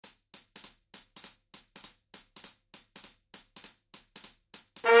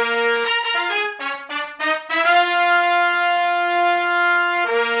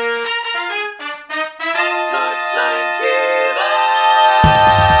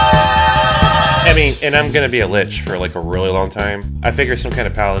mean, and I'm going to be a lich for like a really long time. I figure some kind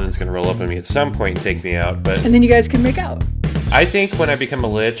of paladin's going to roll up on me at some point and take me out, but... And then you guys can make out. I think when I become a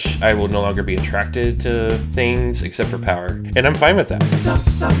lich, I will no longer be attracted to things except for power. And I'm fine with that.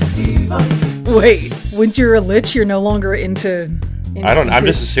 Wait, once you're a lich, you're no longer into I'm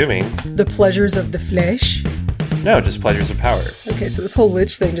just assuming. The pleasures of the flesh? No, just pleasures of power. Okay, so this whole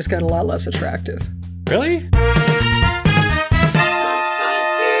lich thing just got a lot less attractive. Really?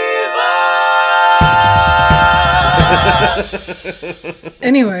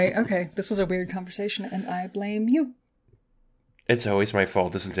 Anyway, okay, this was a weird conversation, and I blame you. It's always my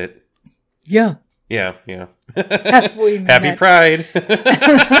fault, isn't it? Yeah. Yeah. Happy Pride.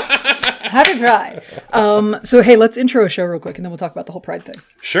 Happy Pride. So, hey, let's intro a show real quick, and then we'll talk about the whole Pride thing.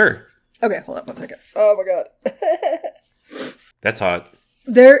 Sure. Okay, hold on 1 second. Oh, my God. That's hot.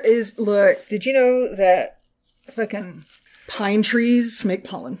 Look, did you know that fucking pine trees make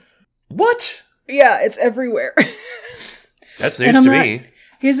pollen? What? Yeah, it's everywhere. That's news to me.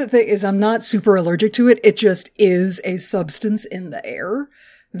 Here's the thing, is I'm not super allergic to it. It just is a substance in the air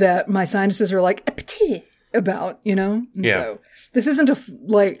that my sinuses are like, about, you know? And yeah. So this isn't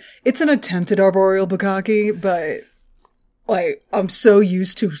it's an attempt at arboreal bukkake, but like, I'm so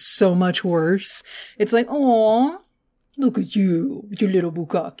used to so much worse. It's like, aw, look at you with your little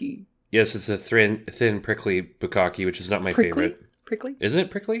bukkake. Yes, it's a thin, prickly bukkake, which is not my favorite. Prickly? Isn't it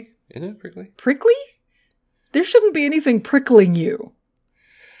prickly? Prickly? There shouldn't be anything prickling you.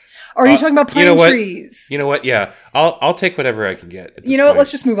 Or are you talking about pine trees? You know what? Yeah. I'll take whatever I can get. You know what?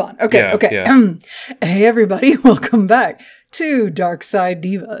 Let's just move on. Okay. Yeah, okay. Yeah. Hey, everybody. Welcome back to Dark Side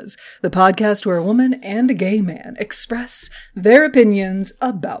Divas, the podcast where a woman and a gay man express their opinions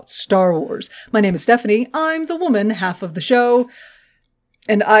about Star Wars. My name is Stephanie. I'm the woman half of the show.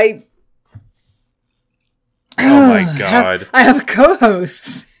 And oh my God. I have a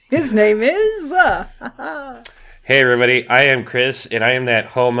co-host. His name is... Hey everybody, I am Chris, and I am that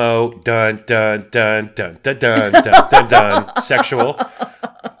homo dun dun dun dun dun dun dun dun dun sexual.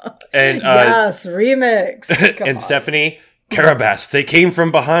 And yes, remix. Come and on. Stephanie, Carabas, they came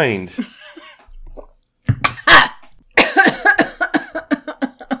from behind.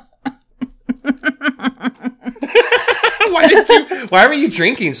 Why were you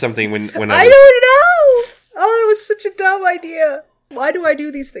drinking something when I don't know. Oh, it was such a dumb idea. Why do I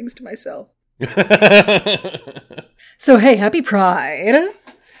do these things to myself? So, hey, happy Pride.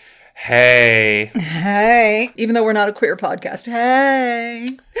 Hey. Even though we're not a queer podcast. Hey.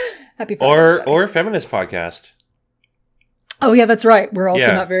 Happy Pride. Or a feminist podcast. Oh, yeah, that's right. We're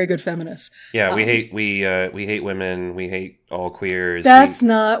also not very good feminists. Yeah, we hate women. We hate all queers. That's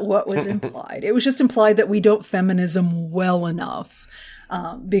not what was implied. It was just implied that we don't feminism well enough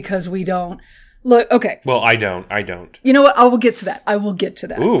because we don't. Look, okay. Well, I don't. You know what? I will get to that.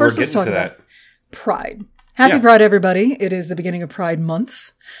 Ooh, First, let's talk about Pride. Happy Pride, everybody. It is the beginning of Pride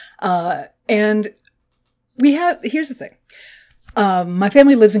Month. And here's the thing. My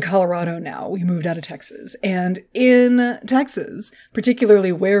family lives in Colorado now. We moved out of Texas. And in Texas,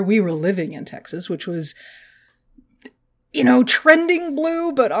 particularly where we were living in Texas, which was, trending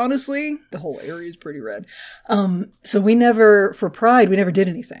blue, but honestly, the whole area is pretty red. So for Pride, we never did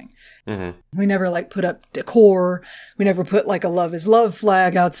anything. Mm-hmm. We never put up decor. We never put a Love is Love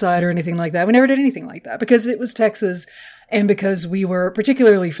flag outside or anything like that. We never did anything like that because it was Texas. And because we were,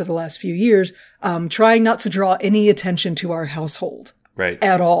 particularly for the last few years, trying not to draw any attention to our household. Right.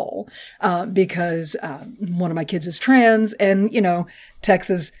 At all. Because one of my kids is trans and,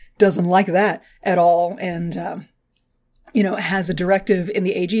 Texas doesn't like that at all. And, has a directive in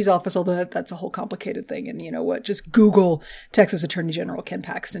the AG's office, although that's a whole complicated thing. And you know what? Just Google Texas Attorney General Ken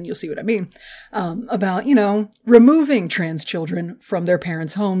Paxton. You'll see what I mean. About, removing trans children from their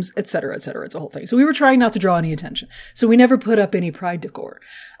parents' homes, et cetera, et cetera. It's a whole thing. So we were trying not to draw any attention. So we never put up any pride decor.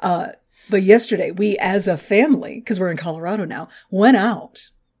 But yesterday we, as a family, because we're in Colorado now, went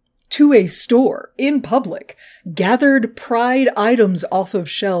out to a store in public, gathered pride items off of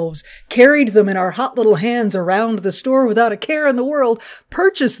shelves, carried them in our hot little hands around the store without a care in the world,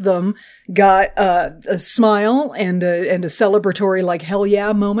 purchased them, got a smile and a celebratory hell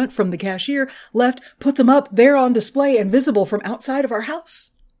yeah moment from the cashier, left, put them up there on display and visible from outside of our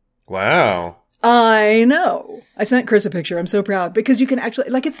house. Wow. I know. I sent Chris a picture. I'm so proud because you can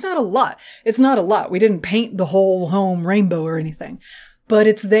actually, it's not a lot. It's not a lot. We didn't paint the whole home rainbow or anything. But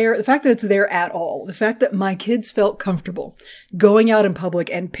it's there, the fact that it's there at all, the fact that my kids felt comfortable going out in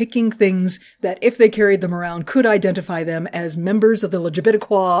public and picking things that if they carried them around could identify them as members of the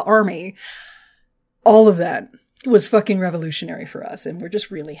Legibitiqua army, all of that was fucking revolutionary for us. And we're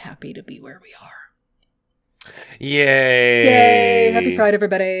just really happy to be where we are. Yay. Yay. Happy Pride,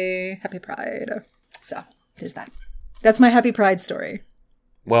 everybody. Happy Pride. So there's that. That's my happy Pride story.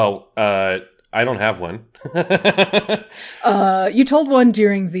 Well, I don't have one. You told one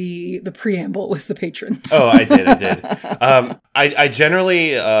during the preamble with the patrons. Oh, I did. I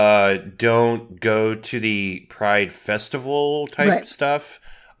generally don't go to the Pride Festival type stuff.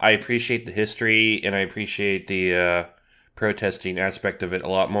 I appreciate the history and I appreciate the protesting aspect of it a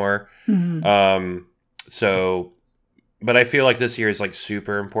lot more. Mm-hmm. But I feel like this year is like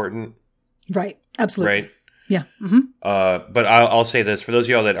super important. Right. Absolutely. Right. Yeah. Mm-hmm. But I'll say this for those of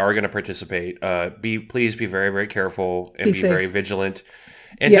y'all that are going to participate: please be very, very careful and be very vigilant,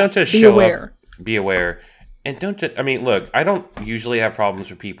 and don't just show up. Be aware, and don't just. I mean, look, I don't usually have problems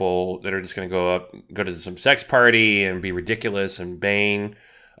with people that are just going to go to some sex party and be ridiculous and bang,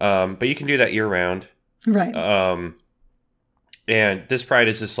 but you can do that year round, right? And this Pride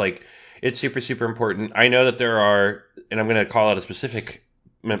is just like it's super, super important. I know that there are, and I'm going to call out a specific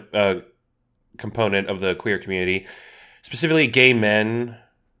component of the queer community, specifically gay men,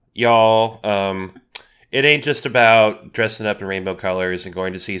 y'all. It ain't just about dressing up in rainbow colors and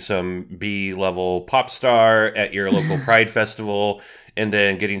going to see some B-level pop star at your local Pride festival and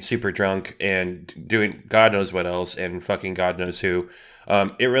then getting super drunk and doing God knows what else and fucking God knows who.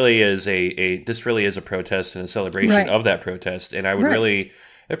 It really is this really is a protest and a celebration of that protest. And I would really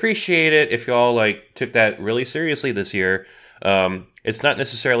appreciate it if y'all like took that really seriously this year. It's not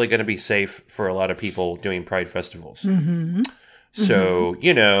necessarily going to be safe for a lot of people doing Pride festivals. Mm-hmm. So,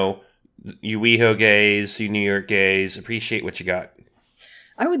 you know, you WeHo gays, you New York gays, appreciate what you got.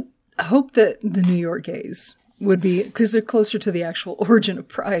 I would hope that the New York gays would be, because they're closer to the actual origin of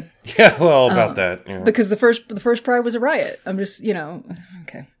Pride. Yeah, well, about that. Yeah. Because the first Pride was a riot. I'm just,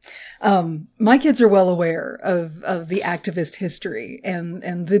 okay. My kids are well aware of the activist history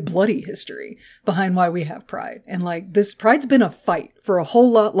and the bloody history behind why we have Pride. And like this Pride's been a fight for a whole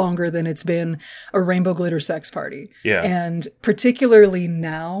lot longer than it's been a rainbow glitter sex party. Yeah. And particularly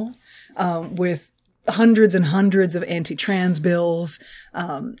now, with hundreds and hundreds of anti-trans bills,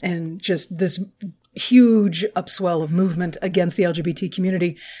 and just this huge upswell of movement against the LGBT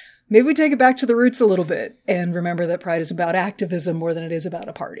community. Maybe we take it back to the roots a little bit and remember that Pride is about activism more than it is about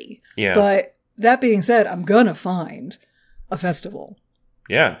a party. Yeah. But that being said, I'm going to find a festival.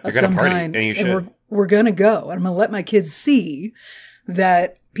 Yeah, you're going to party, and you should. And we're going to go. And I'm going to let my kids see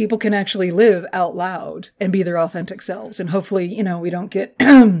that people can actually live out loud and be their authentic selves. And hopefully, we don't get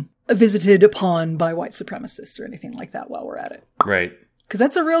visited upon by white supremacists or anything like that while we're at it. Right. Because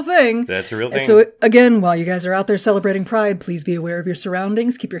that's a real thing. That's a real thing. So again, while you guys are out there celebrating Pride, please be aware of your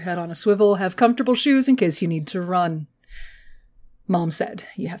surroundings. Keep your head on a swivel. Have comfortable shoes in case you need to run. Mom said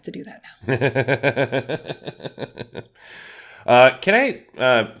you have to do that now. Can I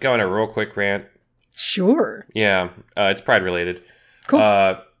go on a real quick rant? Sure. Yeah, it's Pride related. Cool.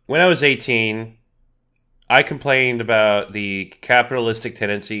 When I was 18, I complained about the capitalistic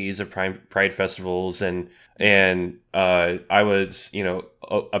tendencies of Pride festivals and I was,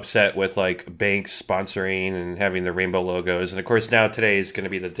 upset with like banks sponsoring and having the rainbow logos. And of course, now today is going to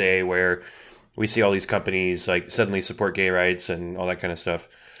be the day where we see all these companies like suddenly support gay rights and all that kind of stuff.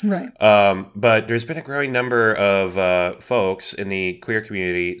 Right. But there's been a growing number of folks in the queer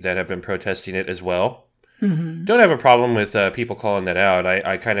community that have been protesting it as well. Mm-hmm. Don't have a problem with people calling that out.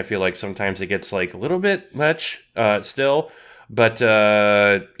 I kind of feel like sometimes it gets like a little bit much still. But,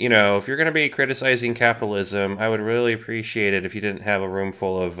 if you're going to be criticizing capitalism, I would really appreciate it if you didn't have a room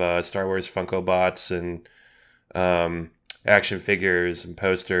full of Star Wars Funko Bots and action figures and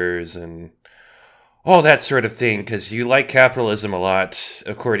posters and all that sort of thing, because you like capitalism a lot,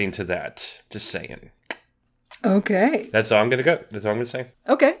 according to that. Just saying. Okay. That's all I'm going to go. That's all I'm going to say.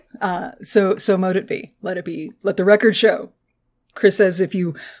 Okay. So mote it be. Let it be. Let the record show. Chris says if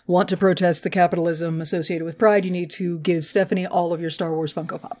you want to protest the capitalism associated with Pride, you need to give Stephanie all of your Star Wars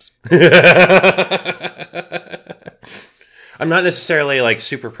Funko Pops. I'm not necessarily like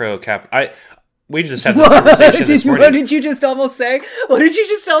super pro cap. We just had this conversation this morning. What did you just almost say? What did you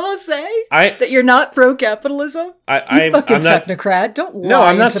just almost say? That you're not pro capitalism? I'm fucking technocrat. Don't lie. No,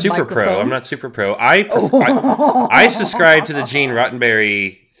 I'm not super pro. I'm not super pro. I subscribe to the Gene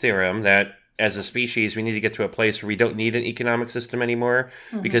Roddenberry theorem that as a species, we need to get to a place where we don't need an economic system anymore,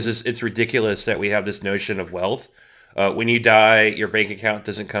 because it's ridiculous that we have this notion of wealth. When you die, your bank account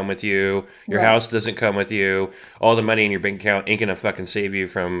doesn't come with you. Your house doesn't come with you. All the money in your bank account ain't going to fucking save you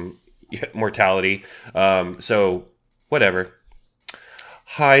from mortality. So, whatever.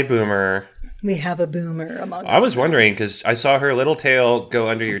 Hi, Boomer. We have a Boomer among us. I was wondering, because I saw her little tail go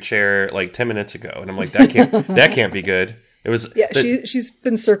under your chair like 10 minutes ago, and I'm like, that can't be good. It was she's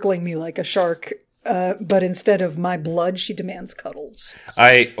been circling me like a shark but instead of my blood, she demands cuddles.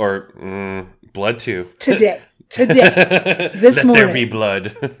 Blood too. Today, this Let morning. there be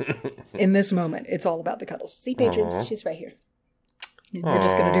blood. In this moment, it's all about the cuddles. See, patrons, she's right here. We're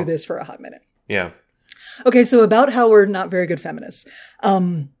just going to do this for a hot minute. Yeah. Okay, so about how we're not very good feminists.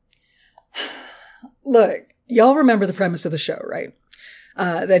 Look, y'all remember the premise of the show, right?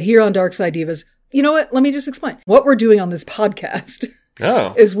 That here on Dark Side Divas, you know what? Let me just explain. What we're doing on this podcast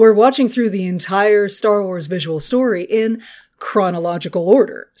is we're watching through the entire Star Wars visual story in chronological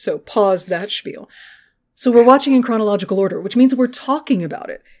order. So pause that spiel. So we're watching in chronological order, which means we're talking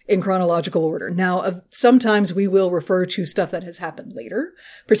about it in chronological order. Now, sometimes we will refer to stuff that has happened later,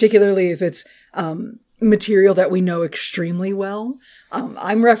 particularly if it's material that we know extremely well.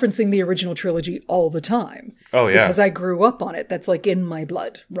 I'm referencing the original trilogy all the time. Oh, yeah. Because I grew up on it. That's like in my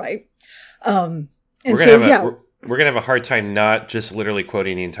blood, right? We're going to have a hard time not just literally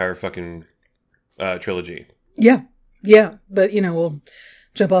quoting the entire fucking trilogy. Yeah. Yeah. But, we'll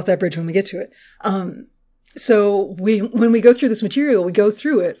jump off that bridge when we get to it. So when we go through this material, we go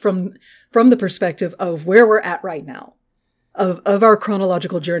through it from the perspective of where we're at right now, of our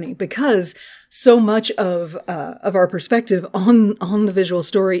chronological journey, because so much of our perspective on the visual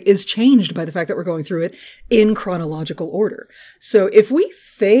story is changed by the fact that we're going through it in chronological order. So if we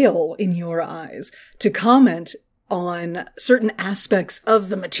fail in your eyes to comment on certain aspects of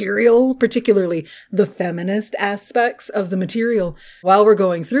the material, particularly the feminist aspects of the material while we're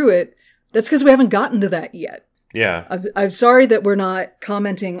going through it, that's because we haven't gotten to that yet. Yeah. I'm sorry that we're not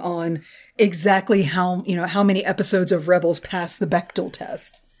commenting on exactly how many episodes of Rebels pass the Bechdel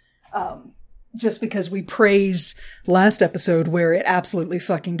test. Just because we praised last episode where it absolutely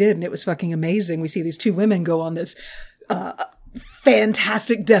fucking did, and it was fucking amazing. We see these two women go on this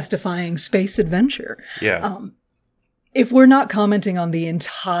fantastic death-defying space adventure. Yeah. If we're not commenting on the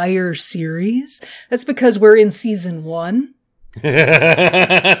entire series, that's because we're in season 1.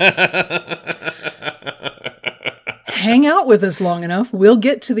 Hang out with us long enough, we'll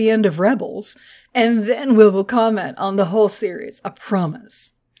get to the end of Rebels, and then we will comment on the whole series. I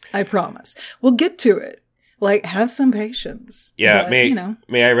promise. We'll get to it. Like, have some patience. Yeah, but,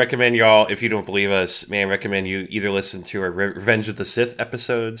 may I recommend y'all, if you don't believe us, may I recommend you either listen to our Revenge of the Sith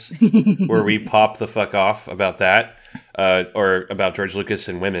episodes, where we pop the fuck off about that, or about George Lucas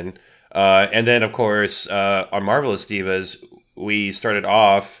and women. And then, of course, on Marvelous Divas, we started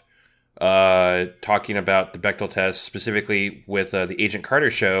off talking about the Bechdel test, specifically with the Agent Carter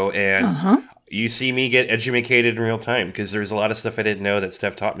show, and you see me get educated in real time, because there's a lot of stuff I didn't know that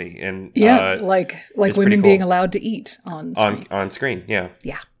Steph taught me. And like women being allowed to eat on screen. On screen, yeah.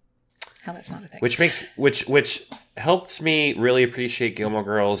 Yeah. How that's not a thing. Which helps me really appreciate Gilmore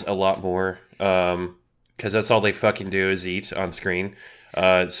Girls a lot more, because that's all they fucking do is eat on screen.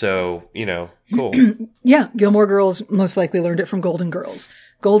 So, cool. Yeah, Gilmore Girls most likely learned it from Golden Girls.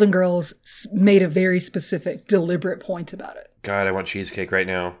 Golden Girls made a very specific, deliberate point about it. God, I want cheesecake right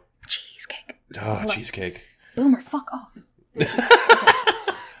now. Cheesecake. Oh, cheesecake. Boomer, fuck off.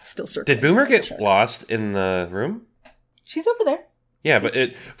 Still circling. Did Boomer get lost in the room? She's over there. Yeah,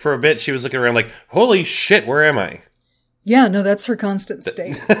 but for a bit she was looking around like, holy shit, where am I? Yeah, no, that's her constant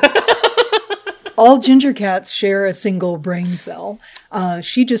state. All ginger cats share a single brain cell.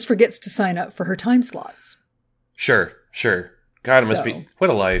 She just forgets to sign up for her time slots. Sure. God, it must be... What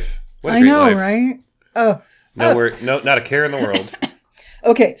a life. What a great life. I know, right? Oh. Not a care in the world.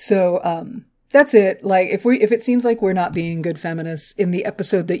 Okay, so that's it. Like, if it seems like we're not being good feminists in the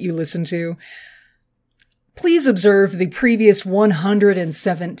episode that you listen to, please observe the previous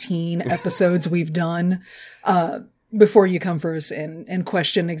 117 episodes we've done before you come for us and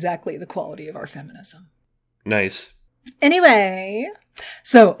question exactly the quality of our feminism. Nice. Anyway,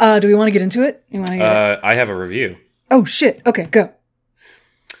 so do we want to get into it? I have a review. Oh, shit. Okay, go.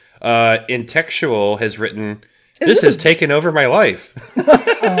 Intextual has written... This has taken over my life.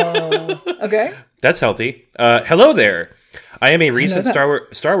 Okay. That's healthy. Hello there. I am a recent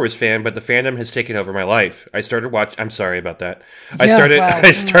Star Wars fan, but the fandom has taken over my life. I started I'm sorry about that.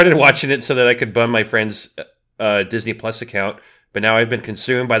 I started watching it so that I could bum my friend's Disney Plus account, but now I've been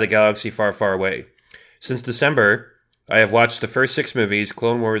consumed by the galaxy far, far away. Since December, I have watched the first 6 movies,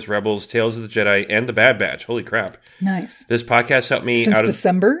 Clone Wars, Rebels, Tales of the Jedi, and The Bad Batch. Holy crap. Nice. This podcast helped me Since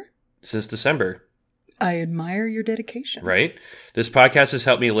December? Since December. I admire your dedication. Right? This podcast has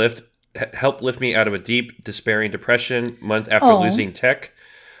helped lift me out of a deep, despairing depression month after losing tech.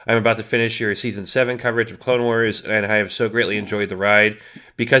 I'm about to finish your Season 7 coverage of Clone Wars, and I have so greatly enjoyed the ride.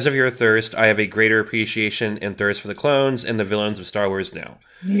 Because of your thirst, I have a greater appreciation and thirst for the clones and the villains of Star Wars now.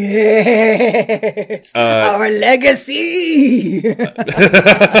 Yes! Our legacy!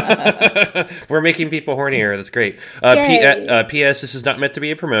 We're making people hornier. That's great. P.S. This is not meant to be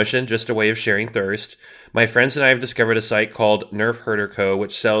a promotion, just a way of sharing thirst. My friends and I have discovered a site called Nerf Herder Co.,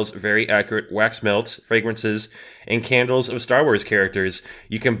 which sells very accurate wax melts, fragrances, and candles of Star Wars characters.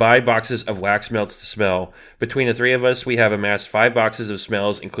 You can buy boxes of wax melts to smell. Between the three of us, we have amassed 5 boxes of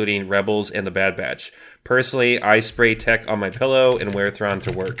smells, including Rebels and the Bad Batch. Personally, I spray Tech on my pillow and wear Thrawn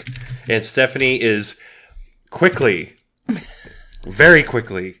to work. And Stephanie is very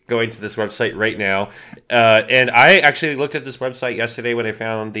quickly going to this website right now. And I actually looked at this website yesterday when I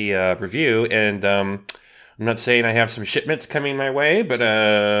found the review, and I'm not saying I have some shipments coming my way, but,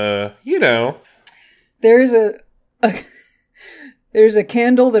 There's a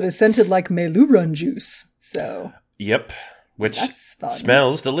candle that is scented like Meluran juice, so... Yep, which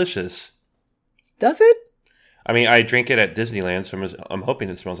smells delicious. Does it? I mean, I drink it at Disneyland, so I'm hoping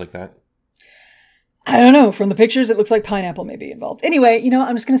it smells like that. I don't know. From the pictures, it looks like pineapple may be involved. Anyway,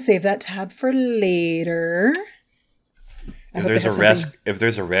 I'm just going to save that tab for later. If there's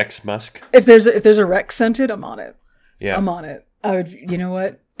a Rex Musk. If there's a Rex scented, I'm on it. Yeah. I'm on it. You know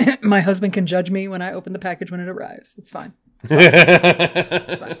what? My husband can judge me when I open the package when it arrives. It's fine.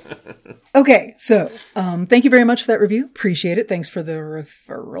 It's fine. Okay, so thank you very much for that review. Appreciate it. Thanks for the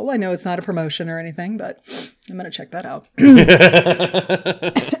referral. I know it's not a promotion or anything, but I'm going to check that out.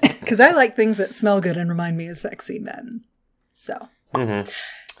 Because I like things that smell good and remind me of sexy men. So,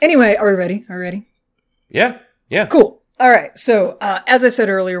 Anyway, are we ready? Yeah. Cool. All right. So, as I said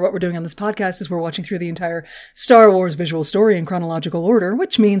earlier, what we're doing on this podcast is we're watching through the entire Star Wars visual story in chronological order,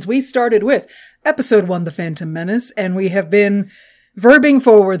 which means we started with Episode 1, The Phantom Menace, and we have been verbing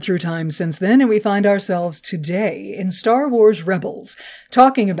forward through time since then, and we find ourselves today in Star Wars Rebels,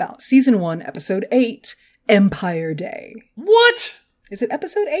 talking about Season 1, Episode 8, Empire Day. What? Is it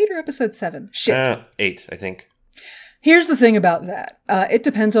Episode 8 or Episode 7? Shit. 8, I think. Here's the thing about that. It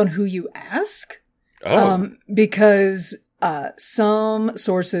depends on who you ask. Because some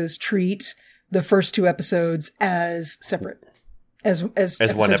sources treat the first 2 episodes as separate, as one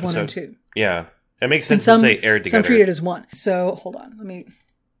episode. 1 and 2. Yeah, it makes sense to say aired together. Some treat it as one. So hold on,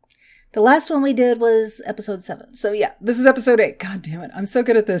 the last one we did was Episode 7. So yeah, this is Episode 8. God damn it, I'm so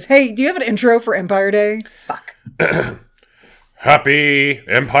good at this. Hey, do you have an intro for Empire Day? Fuck. Happy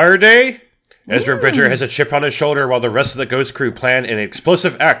Empire Day. Ezra Bridger has a chip on his shoulder while the rest of the Ghost crew plan an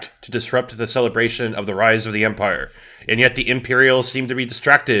explosive act to disrupt the celebration of the rise of the Empire. And yet the Imperials seem to be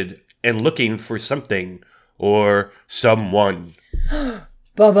distracted and looking for something or someone.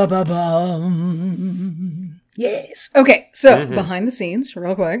 Ba-ba-ba-bum. Yes. Okay, so behind the scenes,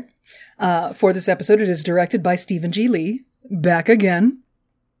 real quick, for this episode, it is directed by Stephen G. Lee. Back again.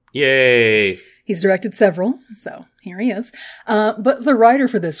 Yay. He's directed several, so here he is. But the writer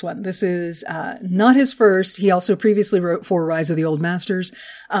for this one, this is not his first. He also previously wrote for Rise of the Old Masters.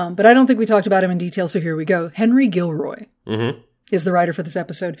 But I don't think we talked about him in detail, so here we go. Henry Gilroy is the writer for this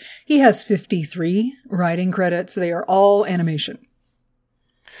episode. He has 53 writing credits. They are all animation.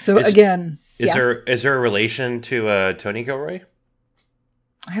 So is there a relation to Tony Gilroy?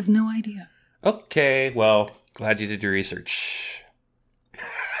 I have no idea. Okay, well, glad you did your research.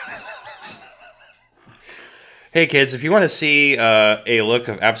 Hey kids, if you want to see a look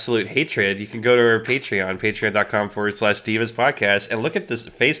of absolute hatred, you can go to our Patreon, patreon.com/Divas podcast, and look at this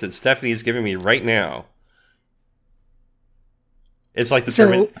face that Stephanie is giving me right now. It's like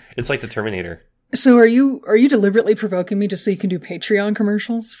the Terminator. So are you deliberately provoking me just so you can do Patreon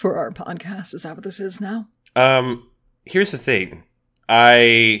commercials for our podcast? Is that what this is now? Here's the thing.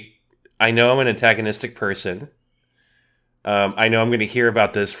 I know I'm an antagonistic person. I know I'm going to hear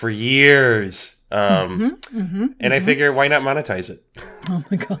about this for years. I figure, why not monetize it? Oh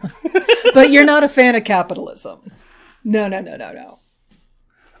my God. But you're not a fan of capitalism. No. No.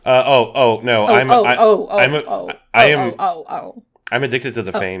 I'm addicted to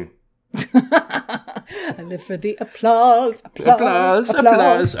the fame. I live for the applause.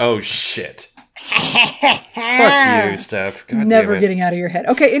 Oh, shit. Fuck you, Steph. God Never getting out of your head.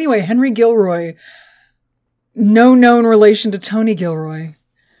 Okay, anyway, Henry Gilroy, no known relation to Tony Gilroy,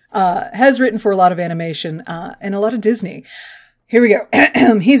 has written for a lot of animation and a lot of Disney. Here we go.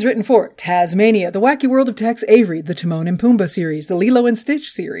 He's written for Tasmania, The Wacky World of Tex Avery, the Timon and Pumbaa series, the Lilo and Stitch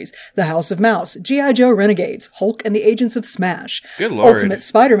series, The House of Mouse, G.I. Joe Renegades, Hulk and the Agents of Smash, Good Lord. Ultimate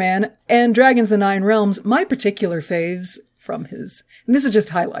Spider-Man, and Dragons the Nine Realms, my particular faves from his, and this is just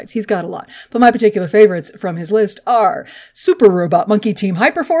highlights. He's got a lot. But my particular favorites from his list are Super Robot Monkey Team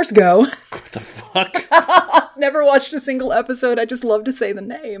Hyperforce Go. What the fuck? Never watched a single episode. I just love to say the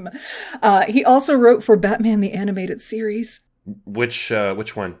name. He also wrote for Batman the Animated Series. Which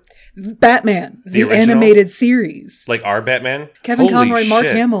one? Batman, the original? Animated Series. Like our Batman? Kevin Holy Conroy, Mark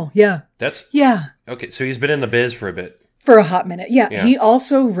shit. Hamill. Yeah. Yeah. Okay, so he's been in the biz for a bit. For a hot minute. Yeah. Yeah. He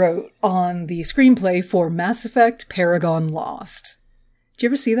also wrote on the screenplay for Mass Effect Paragon Lost. Did you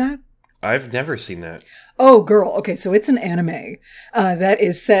ever see that? I've never seen that. Oh, girl. Okay, so it's an anime that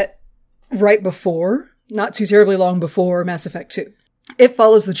is set right before, not too terribly long before Mass Effect 2. It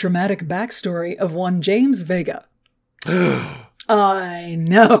follows the traumatic backstory of one James Vega. I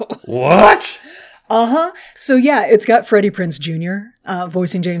know. What? Uh-huh. So yeah, it's got Freddie Prinze Jr.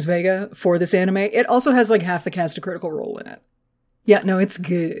 Voicing James Vega for this anime. It also has like half the cast of Critical Role in it. Yeah, no, it's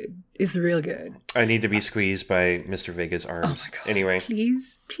good. It's real good. I need to be squeezed by Mr. Vega's arms. Oh my God. Anyway.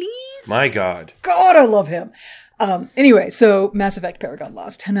 Please. My God. God, I love him. Anyway, so Mass Effect Paragon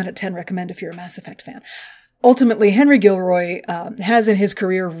Lost. 10 out of 10 recommend if you're a Mass Effect fan. Ultimately, Henry Gilroy has in his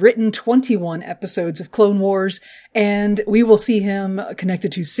career written 21 episodes of Clone Wars, and we will see him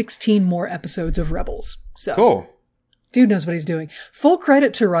connected to 16 more episodes of Rebels. So, Cool. Dude knows what he's doing. Full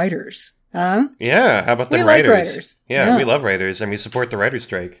credit to writers. Huh? Yeah, how about the We like writers? writers. Yeah, Yeah. we love writers, and we support the writer's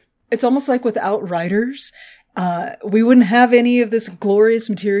strike. It's almost like without writers, we wouldn't have any of this glorious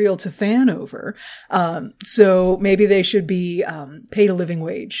material to fan over. So maybe they should be paid a living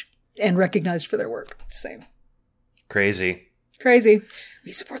wage and recognized for their work. Same. Crazy.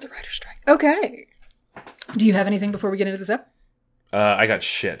 We support the writer's strike. Okay. Do you have anything before we get into this up? I got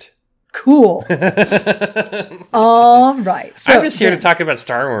shit. Cool. All right. So I'm just here to talk about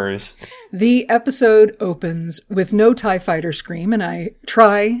Star Wars. The episode opens with no TIE fighter scream, and I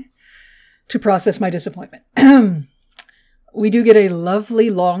try to process my disappointment. We do get a lovely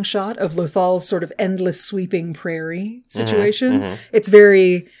long shot of Lothal's sort of endless sweeping prairie situation. It's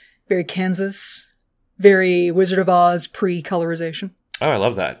very, very Kansas, very Wizard of Oz pre-colorization. Oh, I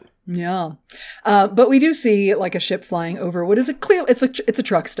love that. Yeah. But we do see like a ship flying over what is a clear, it's a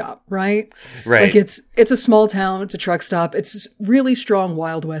truck stop, right? Right. Like it's a small town. It's a truck stop. It's really strong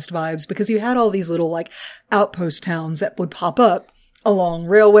Wild West vibes because you had all these little like outpost towns that would pop up along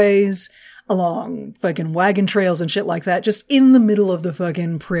railways, along fucking wagon trails and shit like that, just in the middle of the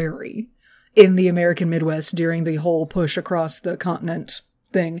fucking prairie in the American Midwest during the whole push across the continent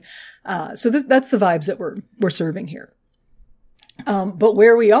thing. So that's the vibes that we're serving here. But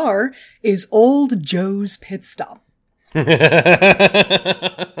where we are is Old Joe's Pit Stop.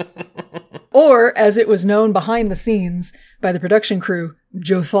 Or, as it was known behind the scenes by the production crew,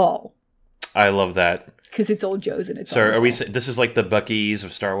 Jothal. I love that. Because it's Old Joe's and it's So Old are we? Jothal. This is like the Buc-ee's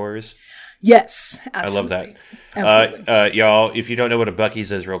of Star Wars. Yes, absolutely. I love that. Absolutely. Y'all, if you don't know what a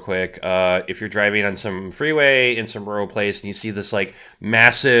Buc-ee's is real quick, if you're driving on some freeway in some rural place and you see this like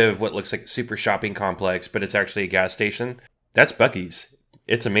massive, what looks like super shopping complex, but it's actually a gas station, that's Buc-ee's.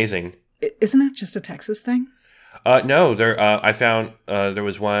 It's amazing. Isn't it just a Texas thing? No, I found there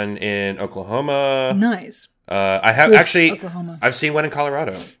was one in Oklahoma. Nice. I have Oklahoma. I've seen one in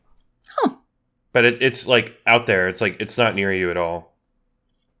Colorado. Huh. But it's like out there. It's like it's not near you at all.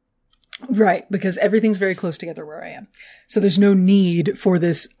 Right, because everything's very close together where I am. So there's no need for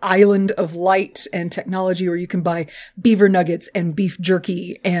this island of light and technology where you can buy beaver nuggets and beef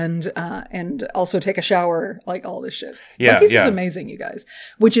jerky and also take a shower, like all this shit. Yeah, Buc-ee's yeah. is amazing, you guys.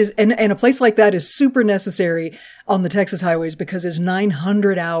 Which is, and a place like that is super necessary on the Texas highways because it's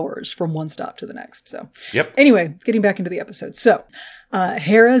 900 hours from one stop to the next. So, Yep. Anyway, getting back into the episode. So,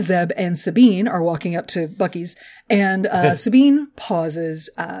 Hera, Zeb, and Sabine are walking up to Buc-ee's, and Sabine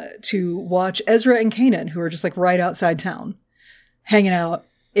pauses to watch Ezra and Kanan, who are just like right outside town, hanging out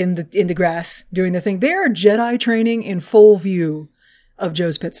in the grass, doing their thing. They are Jedi training in full view of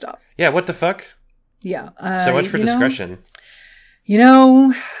Joe's pit stop. Yeah, what the fuck? Yeah. So much for discretion.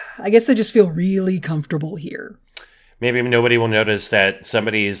 I guess they just feel really comfortable here. Maybe nobody will notice that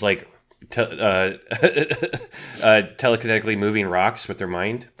somebody is like telekinetically moving rocks with their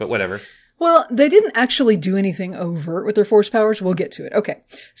mind, but whatever. Well, they didn't actually do anything overt with their force powers. We'll get to it. Okay.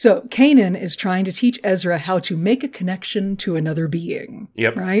 So Kanan is trying to teach Ezra how to make a connection to another being.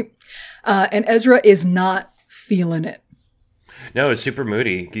 Yep. Right? And Ezra is not feeling it. No, it's super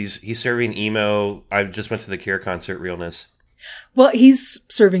moody. He's serving emo. I just went to the Cure concert realness. Well, he's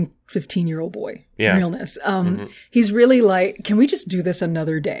serving 15-year-old boy realness. He's really like, can we just do this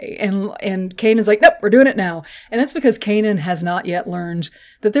another day? And Kanan's like, nope, we're doing it now. And that's because Kanan has not yet learned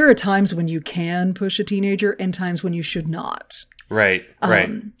that there are times when you can push a teenager and times when you should not. Right,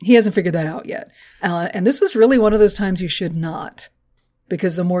 right. He hasn't figured that out yet. And this is really one of those times you should not.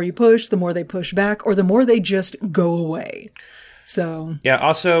 Because the more you push, the more they push back, or the more they just go away. So yeah.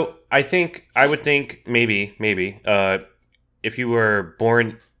 Also, I would think maybe, if you were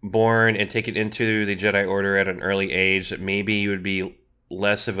born and taken into the Jedi Order at an early age, that maybe you would be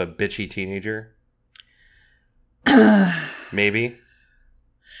less of a bitchy teenager. Maybe.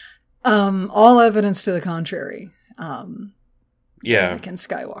 All evidence to the contrary. Yeah. Anakin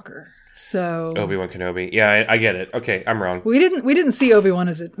Skywalker. So Obi-Wan Kenobi. Yeah, I get it. Okay, I'm wrong. We didn't see Obi-Wan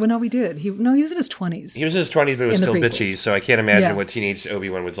as it. Well, no, we did. He was in his 20s. He was in his 20s, but he was still bitchy, so I can't imagine what teenage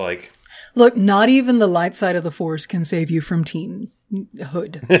Obi-Wan was like. Look, not even the light side of the Force can save you from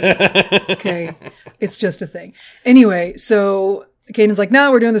teenhood. Okay? It's just a thing. Anyway, so Kanan's like,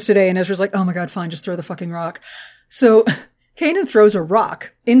 no, we're doing this today. And Ezra's like, oh my God, fine, just throw the fucking rock. So Kanan throws a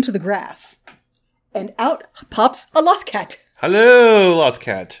rock into the grass, and out pops a Lothcat. Hello,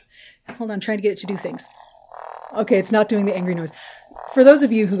 Lothcat. Hold on, I'm trying to get it to do things. Okay, it's not doing the angry noise. For those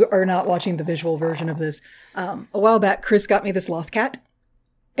of you who are not watching the visual version of this, a while back, Chris got me this Lothcat,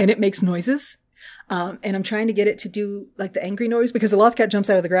 and it makes noises. And I'm trying to get it to do like the angry noise, because the Lothcat jumps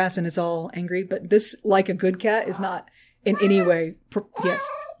out of the grass and it's all angry. But this, like a good cat, is not in any way. Yes.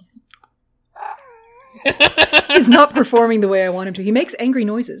 He's not performing the way I want him to. He makes angry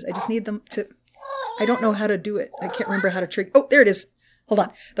noises. I just need them to. I don't know how to do it. I can't remember how to trick. Oh, there it is. Hold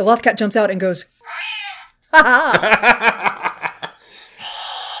on. The Lothcat jumps out and goes, ha ha.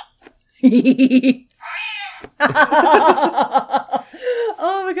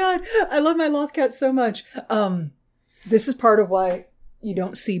 Oh my God. I love my Lothcat so much. This is part of why you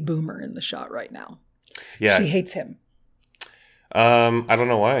don't see Boomer in the shot right now. Yeah. She hates him. I don't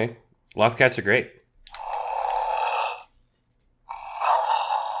know why. Lothcats are great.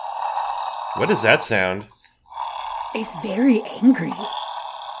 What is that sound? He's very angry.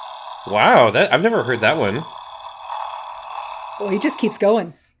 Wow, I've never heard that one. Well, he just keeps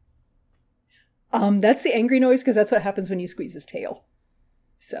going. That's the angry noise, because that's what happens when you squeeze his tail.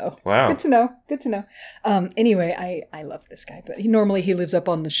 So, wow. Good to know. Good to know. Anyway, I love this guy, but he lives up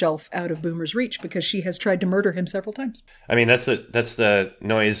on the shelf out of Boomer's reach, because she has tried to murder him several times. I mean, that's the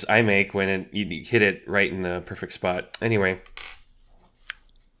noise I make when you hit it right in the perfect spot. Anyway.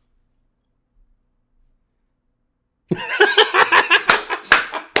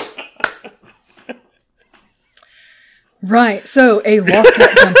 Right, so a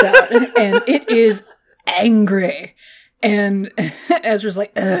Lothcat jumps out, and it is angry. And Ezra's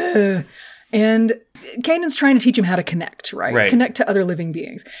like, ugh. And Kanan's trying to teach him how to connect, right? Connect to other living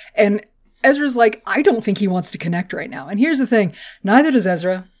beings. And Ezra's like, I don't think he wants to connect right now. And here's the thing, neither does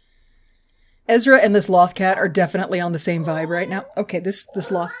Ezra. Ezra and this Lothcat are definitely on the same vibe right now. Okay, this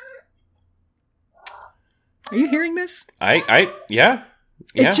Loth... Are you hearing this? Yeah.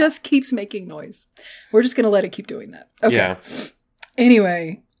 It just keeps making noise. We're just going to let it keep doing that. Okay. Yeah.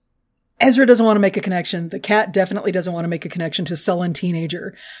 Anyway, Ezra doesn't want to make a connection. The cat definitely doesn't want to make a connection to sullen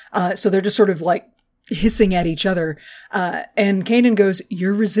teenager. So they're just sort of like hissing at each other. And Kanan goes,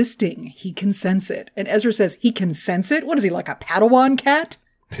 you're resisting. He can sense it. And Ezra says, he can sense it? What is he, like a Padawan cat?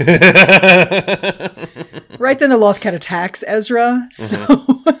 Right then the Lothcat attacks Ezra. So,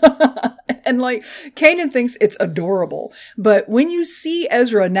 and like, Kanan thinks it's adorable. But when you see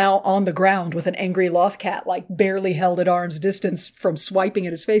Ezra now on the ground with an angry Lothcat, like barely held at arm's distance from swiping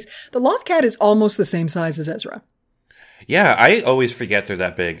at his face, the Lothcat is almost the same size as Ezra. Yeah, I always forget they're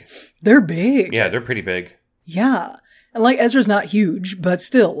that big. They're big. Yeah, they're pretty big. Yeah. And like, Ezra's not huge, but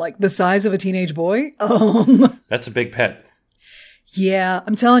still, like the size of a teenage boy. That's a big pet. Yeah,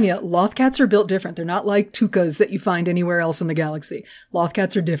 I'm telling you, Lothcats are built different. They're not like Tukas that you find anywhere else in the galaxy.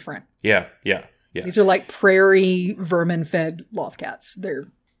 Lothcats are different. Yeah. These are like prairie vermin-fed Lothcats. They're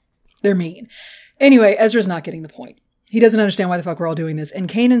mean. Anyway, Ezra's not getting the point. He doesn't understand why the fuck we're all doing this. And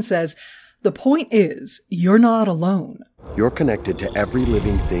Kanan says, the point is, you're not alone. You're connected to every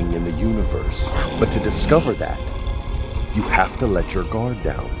living thing in the universe. But to discover that, you have to let your guard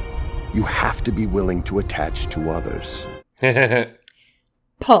down. You have to be willing to attach to others.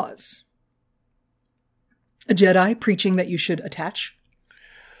 Pause. A Jedi preaching that you should attach?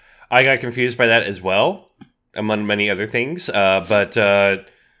 I got confused by that as well, among many other things. So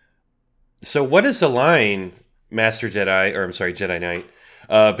what is the line, Jedi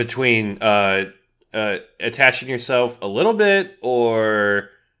Knight, between attaching yourself a little bit or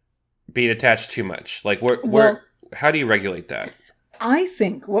being attached too much? Like, how do you regulate that? I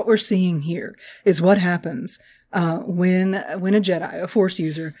think what we're seeing here is what happens when a Jedi, a Force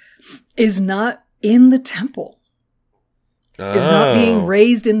user, is not in the temple. Is not being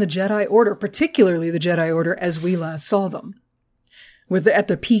raised in the Jedi Order, particularly the Jedi Order as we last saw them. at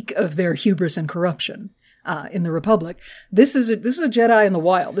the peak of their hubris and corruption in the Republic. This is a Jedi in the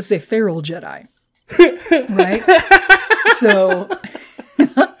wild. This is a feral Jedi, right? So,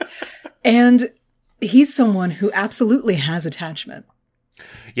 and he's someone who absolutely has attachment.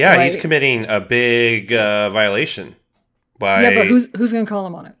 Yeah, right? He's committing a big violation. Yeah, but who's going to call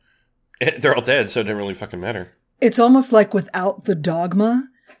him on it? They're all dead, so it didn't really fucking matter. It's almost like without the dogma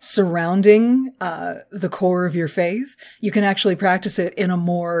surrounding the core of your faith, you can actually practice it in a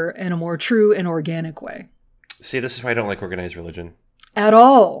more true and organic way. See, this is why I don't like organized religion. At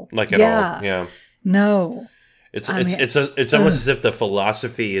all. Like at all. Yeah. No. It's almost as if the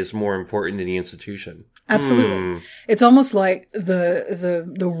philosophy is more important than the institution. Absolutely. It's almost like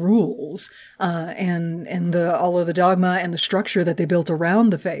the rules and all of the dogma and the structure that they built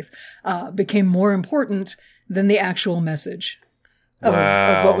around the faith became more important than the actual message of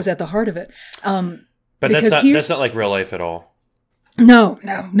what was at the heart of it. But that's not like real life at all. No.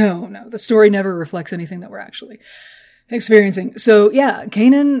 The story never reflects anything that we're actually experiencing. So yeah,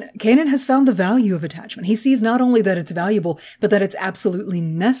 Kanan has found the value of attachment. He sees not only that it's valuable, but that it's absolutely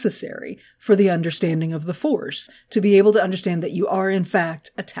necessary for the understanding of the Force, to be able to understand that you are in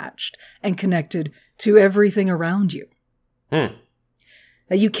fact attached and connected to everything around you. That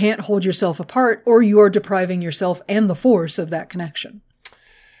you can't hold yourself apart, or you are depriving yourself and the Force of that connection.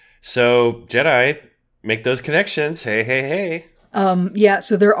 So Jedi, make those connections. Hey. Yeah,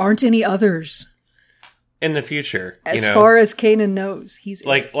 so there aren't any others. In the future, as far as Kanan knows, he's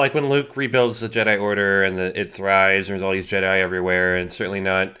like when Luke rebuilds the Jedi Order and it thrives, and there's all these Jedi everywhere, and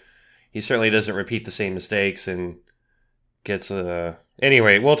he certainly doesn't repeat the same mistakes and gets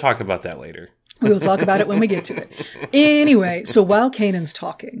anyway, we'll talk about that later. We will talk about it when we get to it. Anyway, so while Kanan's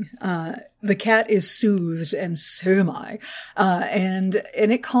talking, the cat is soothed, and so am I, and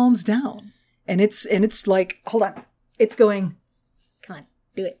it calms down, and it's like, hold on, it's going, come on,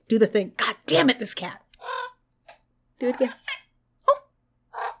 do it, do the thing. God damn it, this cat. Do it again. Oh.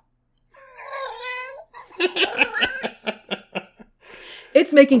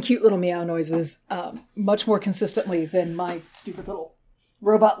 It's making cute little meow noises much more consistently than my stupid little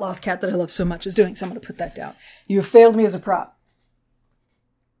robot lost cat that I love so much is doing. So I'm going to put that down. You have failed me as a prop.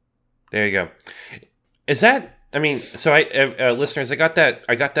 There you go. Is that? I mean, so listeners, I got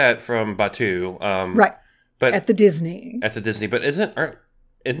that from Batu. Right. But at the Disney. But isn't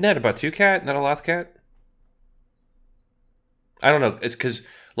that a Batu cat, not a Loth cat? I don't know. It's because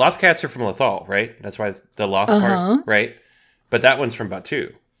Loth cats are from Lothal, right? That's why it's the Loth part, right? But that one's from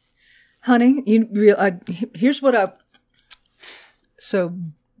Batu. Honey, here's what so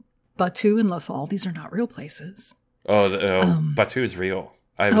Batu and Lothal, these are not real places. Batu is real.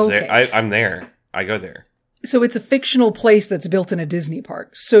 I'm there. I go there. So it's a fictional place that's built in a Disney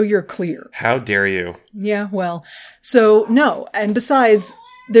park. So you're clear. How dare you? Yeah, well, so no. And besides,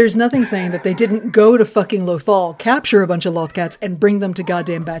 there's nothing saying that they didn't go to fucking Lothal, capture a bunch of Loth cats, and bring them to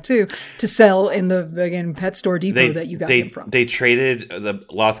goddamn Batu to sell in the pet store depot that you got them from. They traded the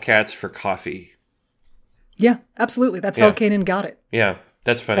Loth cats for coffee. Yeah, absolutely. That's how Kanan got it. Yeah,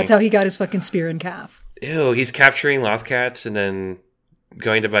 that's funny. That's how he got his fucking spear and calf. Ew, he's capturing Loth cats and then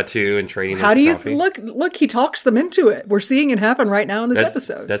going to Batu and trading them for coffee. Look, he talks them into it. We're seeing it happen right now in this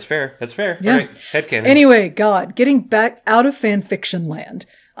episode. That's fair. Yeah. All right, headcanon. Anyway, getting back out of fan fiction land.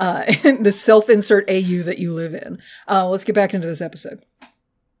 The self-insert AU that you live in. Let's get back into this episode.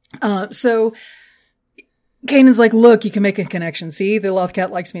 So Kanan's like, look, you can make a connection. See, the Loth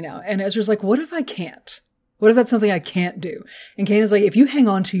cat likes me now. And Ezra's like, what if I can't? What if that's something I can't do? And Kanan's like, if you hang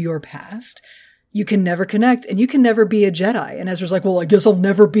on to your past, you can never connect and you can never be a Jedi. And Ezra's like, well, I guess I'll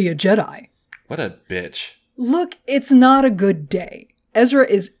never be a Jedi. What a bitch. Look, it's not a good day. Ezra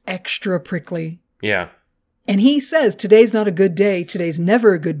is extra prickly. Yeah. And he says, today's not a good day. Today's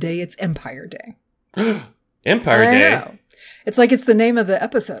never a good day. It's Empire Day. Empire Day? Know. It's like it's the name of the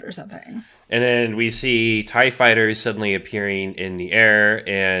episode or something. And then we see TIE fighters suddenly appearing in the air.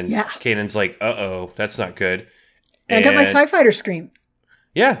 And Kanan's like, uh-oh, that's not good. And I got my TIE fighter scream.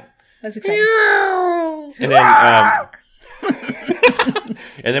 Yeah. That's exciting. And then,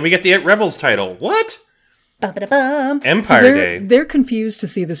 and then we get the Rebels title. What? Empire Day. They're confused to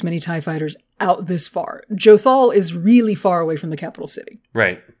see this many TIE fighters out this far. Lothal is really far away from the capital city.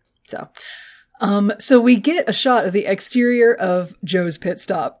 Right. So we get a shot of the exterior of Joe's pit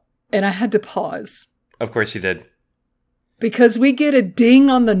stop, and I had to pause. Of course you did. Because we get a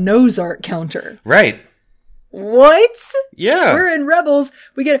ding on the nose art counter. Right. What? Yeah. We're in Rebels.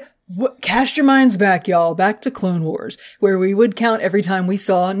 We get... Cast your minds back, y'all, back to Clone Wars, where we would count every time we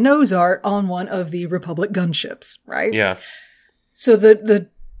saw nose art on one of the Republic gunships, right? Yeah. So the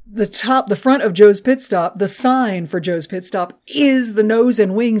the front of Joe's Pit Stop, the sign for Joe's Pit Stop is the nose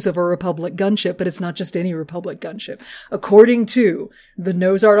and wings of a Republic gunship, but it's not just any Republic gunship. According to the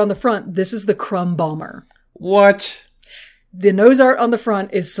nose art on the front, this is the Crumb bomber. What? The nose art on the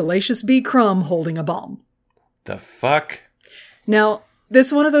front is Salacious B. Crumb holding a bomb. The fuck? Now, this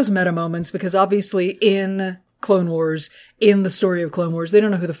is one of those meta moments because obviously in Clone Wars, in the story of Clone Wars, they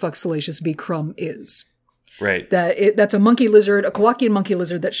don't know who the fuck Salacious B. Crumb is. Right. That's a monkey lizard, a Kowakian monkey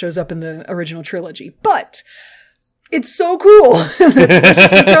lizard that shows up in the original trilogy. But it's so cool that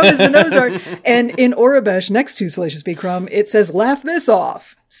Salacious B. Crumb is the nose art. And in Aurebesh, next to Salacious B. Crumb, it says, laugh this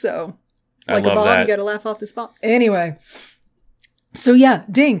off. So, like a bomb, you gotta laugh off this bomb. Anyway. So yeah,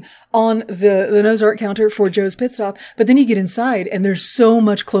 ding on the nose art counter for Joe's Pit Stop. But then you get inside and there's so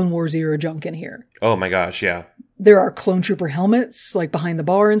much Clone Wars era junk in here. Oh my gosh, yeah. There are clone trooper helmets, like behind the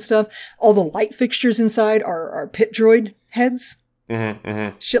bar and stuff. All the light fixtures inside are pit droid heads. Mm-hmm,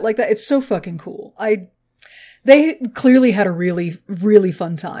 mm-hmm. Shit like that. It's so fucking cool. They clearly had a really, really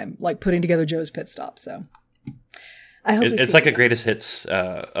fun time, like putting together Joe's Pit Stop. So I hope it's like a greatest hits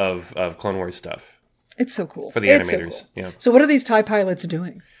of Clone Wars stuff. It's so cool. For the animators. So cool. Yeah. So what are these TIE pilots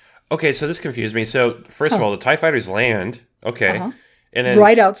doing? Okay, so this confused me. So first of all, the TIE fighters land. Okay. Uh-huh. And then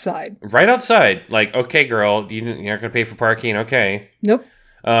right outside. Right outside. Like, okay, girl, you're not going to pay for parking. Okay. Nope.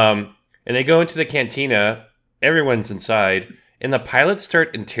 And they go into the cantina. Everyone's inside. And the pilots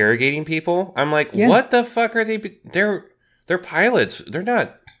start interrogating people. I'm like, what the fuck are they? They're pilots. They're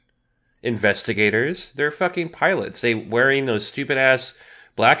not investigators. They're fucking pilots. They wearing those stupid ass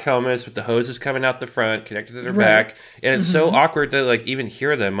black helmets with the hoses coming out the front, connected to their back. And it's so awkward to like even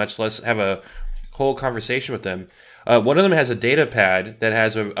hear them, much less have a whole conversation with them. One of them has a data pad that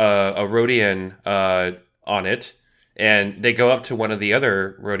has a Rodian on it, and they go up to one of the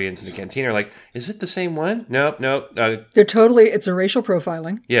other Rodians in the canteen. Are like, "Is it the same one?" Nope. They're totally. It's a racial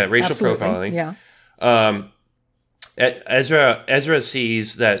profiling. Yeah, racial profiling. Yeah. Ezra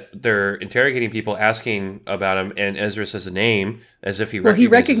sees that they're interrogating people, asking about him, and Ezra says a name as if he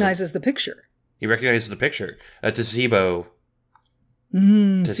recognizes the picture. He recognizes the picture. Tasibo.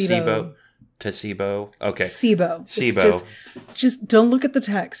 Tasibo. Tasibo. Okay. Sibo. Just don't look at the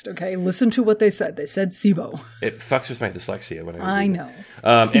text, okay? Listen to what they said. They said Sibo. It fucks with my dyslexia when I know.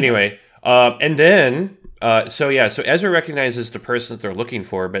 Anyway, and then, so Ezra recognizes the person that they're looking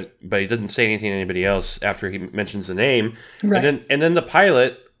for, but he doesn't say anything to anybody else after he mentions the name. Right. And then the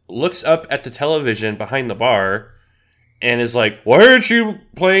pilot looks up at the television behind the bar and is like, "Why aren't you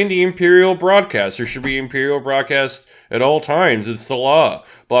playing the Imperial broadcast? There should be Imperial broadcast at all times. It's the law."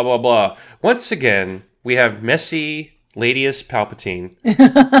 Blah, blah, blah. Once again, we have messy Ladius Palpatine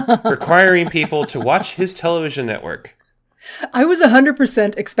requiring people to watch his television network. I was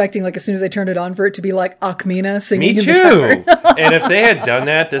 100% expecting, like, as soon as they turned it on, for it to be like Akmina singing Me in too. the tower. And if they had done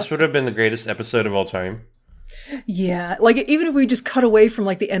that, this would have been the greatest episode of all time. Yeah, like even if we just cut away from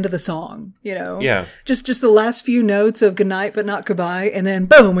like the end of the song, you know, just the last few notes of good night but not goodbye, and then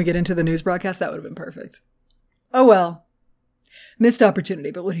boom, we get into the news broadcast. That would have been perfect. Oh well, missed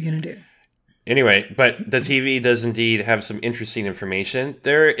opportunity, but what are you gonna do? Anyway, but the TV does indeed have some interesting information.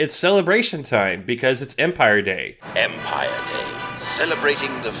 It's celebration time because it's Empire Day. Empire Day,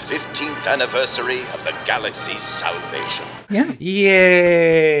 celebrating the 15th anniversary of the galaxy's salvation. Yeah.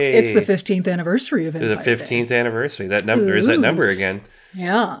 Yay! It's the 15th anniversary of Empire The 15th Day. anniversary. That number, there's that number again.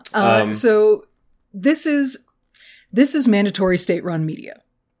 Yeah. So this is mandatory state-run media.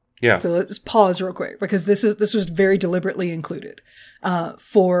 Yeah. So let's pause real quick because this was very deliberately included,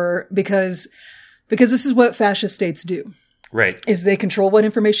 because this is what fascist states do. Right. Is they control what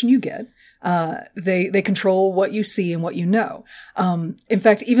information you get. They control what you see and what you know. In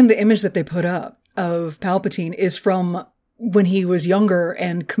fact, even the image that they put up of Palpatine is from when he was younger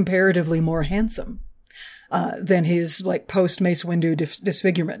and comparatively more handsome. Than his like post Mace Windu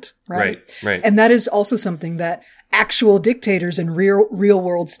disfigurement, right? Right. And that is also something that actual dictators and real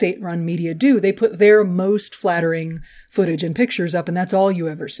world state run media do. They put their most flattering footage and pictures up, and that's all you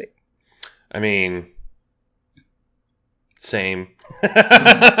ever see. I mean, same.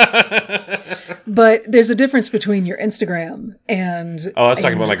 But there's a difference between your Instagram and I was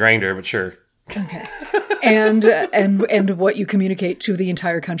talking about my Grindr, but sure. Okay. And what you communicate to the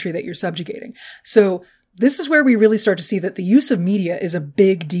entire country that you're subjugating. So this is where we really start to see that the use of media is a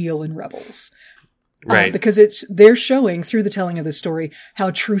big deal in Rebels. Right. Because they're showing through the telling of the story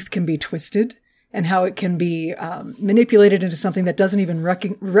how truth can be twisted and how it can be manipulated into something that doesn't even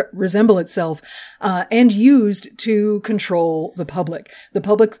resemble itself, and used to control the public. The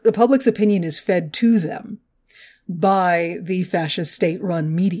public's opinion is fed to them by the fascist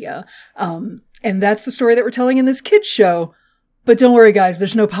state-run media. And that's the story that we're telling in this kids show But don't worry, guys.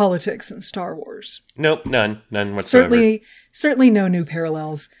 There's no politics in Star Wars. Nope, none whatsoever. Certainly no new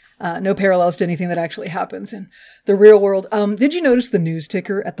parallels. No parallels to anything that actually happens in the real world. Did you notice the news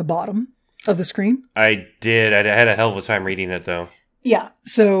ticker at the bottom of the screen? I did. I had a hell of a time reading it, though. Yeah.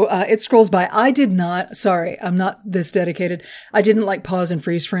 So it scrolls by. I did not. Sorry, I'm not this dedicated. I didn't pause and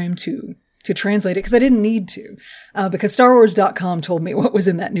freeze frame to translate it because I didn't need to. Because StarWars.com told me what was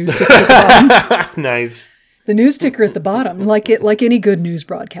in that news ticker at the bottom. Nice. The news ticker at the bottom, like any good news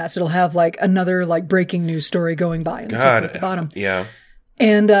broadcast, it'll have another breaking news story going by in the ticker at the bottom. Yeah.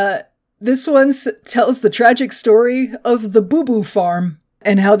 And this one tells the tragic story of the Boo Boo Farm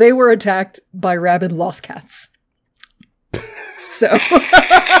and how they were attacked by rabid lothcats. So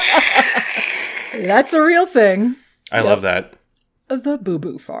that's a real thing. I love that. The Boo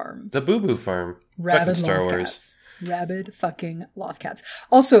Boo Farm. The Boo Boo Farm. Rabid Star lothcats. Wars. Rabid fucking lothcats.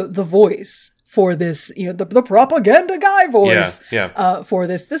 Also, the voice for this, the propaganda guy voice. Yeah. For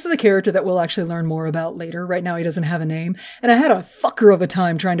this is a character that we'll actually learn more about later. Right now, he doesn't have a name. And I had a fucker of a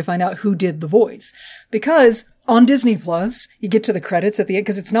time trying to find out who did the voice. Because on Disney Plus, you get to the credits at the end,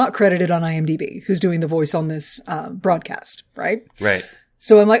 because it's not credited on IMDb, who's doing the voice on this broadcast, right? Right.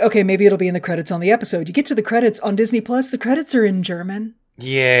 So I'm like, okay, maybe it'll be in the credits on the episode. You get to the credits on Disney Plus, the credits are in German.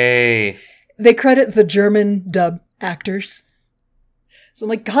 Yay. They credit the German dub actors. So I'm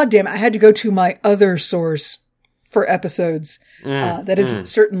like, God damn it, I had to go to my other source for episodes that is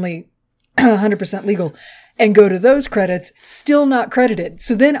certainly 100% legal and go to those credits, still not credited.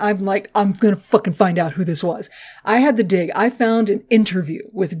 So then I'm like, I'm going to fucking find out who this was. I had to dig. I found an interview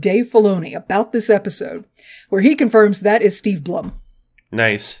with Dave Filoni about this episode where he confirms that is Steve Blum.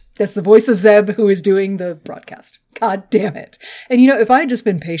 Nice. That's the voice of Zeb who is doing the broadcast. God damn it. And if I had just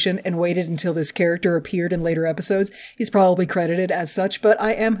been patient and waited until this character appeared in later episodes, he's probably credited as such, but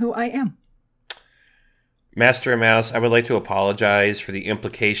I am who I am. Master and Mouse, I would like to apologize for the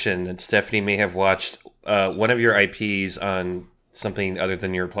implication that Stephanie may have watched one of your IPs on something other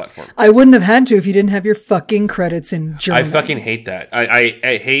than your platform. I wouldn't have had to if you didn't have your fucking credits in German. I fucking hate that.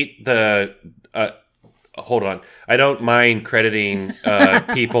 I hate the... hold on. I don't mind crediting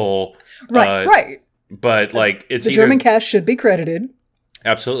people. Right. But it's the German cast should be credited.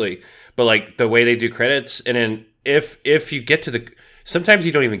 Absolutely. But the way they do credits, and then if you get to the... Sometimes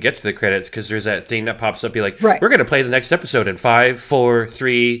you don't even get to the credits because there's that thing that pops up. You're like, right. We're going to play the next episode in 5, 4,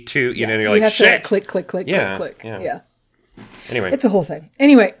 3, 2. And you're like, have shit. To click, click. Yeah. Anyway. It's a whole thing.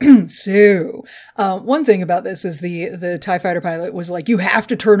 Anyway, so one thing about this is the TIE Fighter pilot was like, you have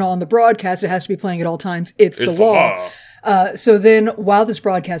to turn on the broadcast. It has to be playing at all times. It's the law. So then while this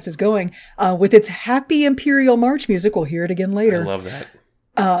broadcast is going, with its happy Imperial March music, we'll hear it again later. I love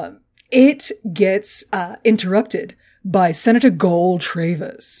that. It gets interrupted by Senator Gold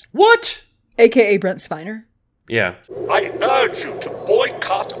Travis. What? AKA Brent Spiner. Yeah. I urge you to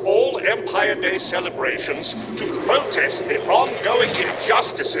boycott all Empire Day celebrations to protest the ongoing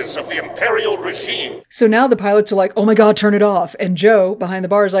injustices of the Imperial regime. So now the pilots are like, oh my God, turn it off. And Joe, behind the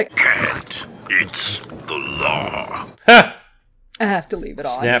bar, is like, Can't. It's the law. Ha! I have to leave it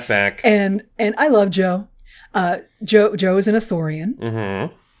on. Snap back. And I love Joe. Joe is an Ithorian.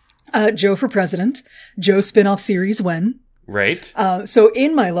 Mm-hmm. Joe for president. Joe spinoff series when. Right. So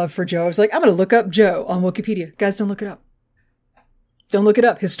in my love for Joe, I was like, I'm going to look up Joe on Wikipedia. Guys, don't look it up. Don't look it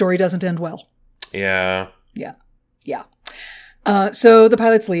up. His story doesn't end well. Yeah. Yeah. So the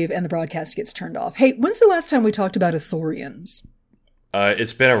pilots leave and the broadcast gets turned off. Hey, when's the last time we talked about Ithorians?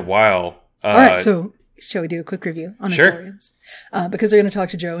 It's been a while. All right, so shall we do a quick review on sure. Ithorians? Because they're going to talk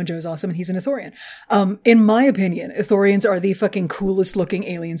to Joe, and Joe's awesome, and he's an Ithorian. In my opinion, Ithorians are the fucking coolest looking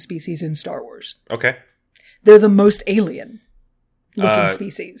alien species in Star Wars. Okay. They're the most alien looking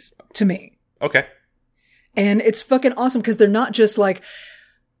species to me. Okay. And it's fucking awesome because they're not just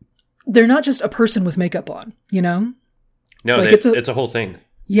a person with makeup on, No, it's a whole thing.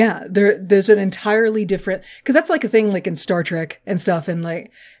 Yeah, there's an entirely different, because that's like a thing like in Star Trek and stuff, and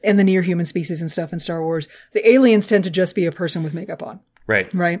in the near human species and stuff in Star Wars. The aliens tend to just be a person with makeup on. Right.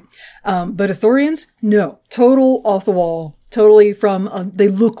 But Ithorians, no, total off the wall. Totally they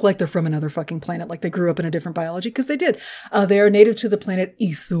look like they're from another fucking planet, like they grew up in a different biology, because they did. They are native to the planet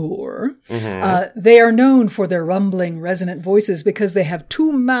Ithor. Mm-hmm. They are known for their rumbling, resonant voices because they have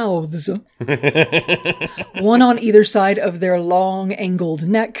two mouths. One on either side of their long, angled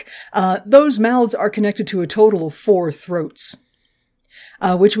neck. Those mouths are connected to a total of 4 throats.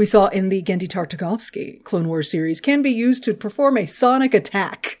 Which we saw in the Genndy Tartakovsky Clone Wars series, can be used to perform a sonic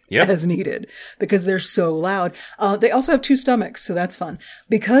attack as needed, because they're so loud. They also have 2 stomachs, so that's fun.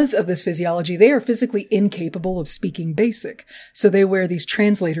 Because of this physiology, they are physically incapable of speaking Basic, so they wear these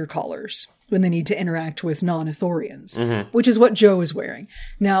translator collars when they need to interact with non-Ithorians, which is what Joe is wearing.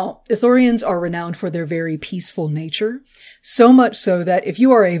 Now, Ithorians are renowned for their very peaceful nature, so much so that if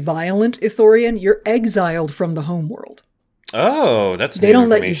you are a violent Ithorian, you're exiled from the homeworld. Oh, that's They don't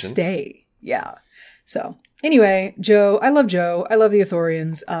let you stay. Yeah. So anyway, Joe, I love Joe. I love the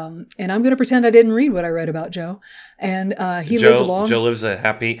Ithorians. And I'm going to pretend I didn't read what I read about Joe. And he lives along. Joe lives a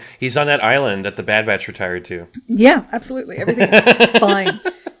happy... He's on that island that the Bad Batch retired to. Yeah, absolutely. Everything's fine.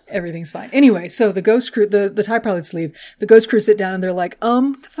 Everything's fine. Anyway, so the Ghost Crew, the TIE pilots leave. The Ghost Crew sit down and they're like,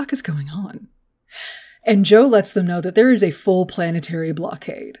 what the fuck is going on? And Joe lets them know that there is a full planetary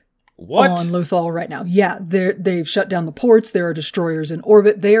blockade. What? On Lothal right now. Yeah, they've shut down the ports. There are destroyers in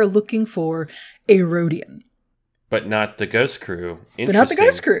orbit. They are looking for a Rhodian. But not the Ghost Crew. But not the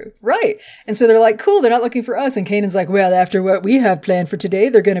Ghost Crew. Right. And so they're like, cool, they're not looking for us. And Kanan's like, well, after what we have planned for today,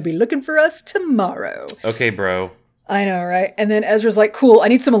 they're going to be looking for us tomorrow. Okay, bro. I know, right? And then Ezra's like, cool, I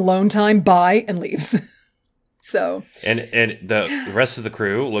need some alone time. Bye. And leaves. So. And the rest of the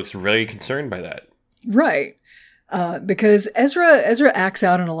crew looks really concerned by that. Right. Because Ezra acts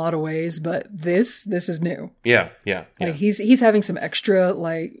out in a lot of ways, but this is new. Yeah. Like he's having some extra,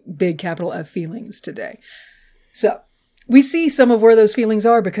 like, big capital F feelings today. So we see some of where those feelings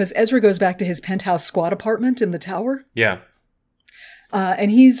are because Ezra goes back to his penthouse squad apartment in the tower. Yeah.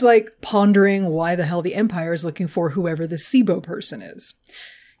 And he's like pondering why the hell the Empire is looking for whoever the SIBO person is.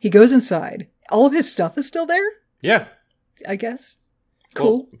 He goes inside. All of his stuff is still there? Yeah. I guess.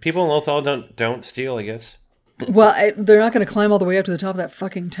 Cool. Well, people in Lothal don't steal, I guess. Well, they're not going to climb all the way up to the top of that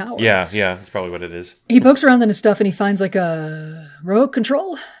fucking tower. Yeah, that's probably what it is. He pokes around in his stuff and he finds like a remote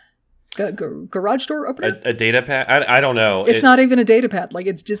control, garage door opener. A data pad? I don't know. It's not even a data pad. Like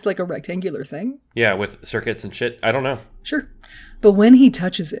it's just like a rectangular thing. Yeah, with circuits and shit. I don't know. Sure. But when he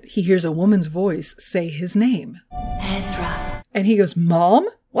touches it, he hears a woman's voice say his name. Ezra. And he goes, Mom?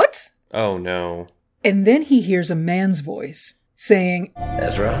 What? Oh, no. And then he hears a man's voice saying,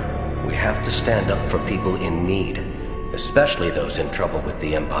 Ezra, we have to stand up for people in need, especially those in trouble with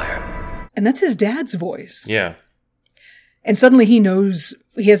the Empire. And that's his dad's voice. Yeah. And suddenly he knows,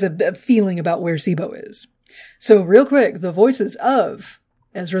 he has a feeling about where SIBO is. So real quick, the voices of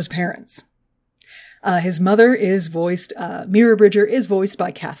Ezra's parents. His mother is voiced, Mira Bridger is voiced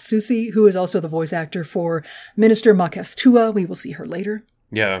by Kath Soucie, who is also the voice actor for Minister Maketh Tua. We will see her later.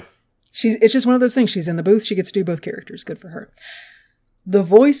 Yeah. It's just one of those things. She's in the booth. She gets to do both characters. Good for her. The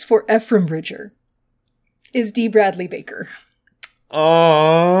voice for Ephraim Bridger is D. Bradley Baker.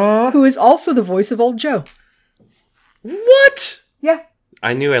 Aww. Who is also the voice of old Joe. What? Yeah.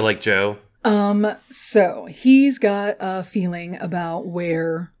 I knew I liked Joe. So he's got a feeling about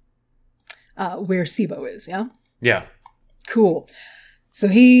where SIBO is, yeah? Yeah. Cool. So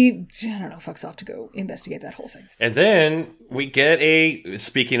he, I don't know, fucks off to go investigate that whole thing. And then we get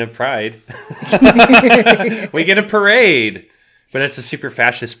speaking of pride, we get a parade. But it's a super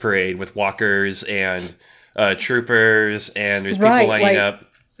fascist parade with walkers and troopers, and there's people lining up.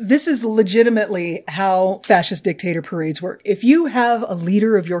 This is legitimately how fascist dictator parades work. If you have a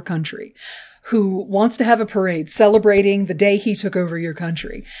leader of your country who wants to have a parade celebrating the day he took over your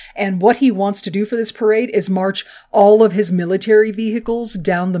country, and what he wants to do for this parade is march all of his military vehicles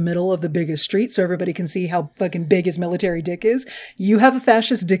down the middle of the biggest street so everybody can see how fucking big his military dick is, you have a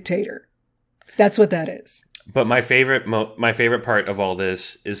fascist dictator. That's what that is. But my favorite part of all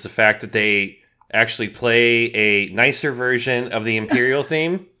this is the fact that they actually play a nicer version of the Imperial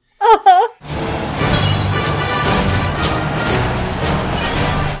theme.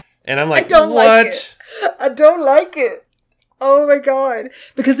 And I'm like, what? I don't like it. Oh my God.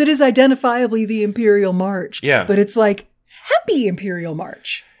 Because it is identifiably the Imperial March. Yeah. But it's like, happy Imperial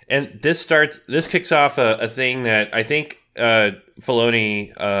March. And this kicks off a thing that I think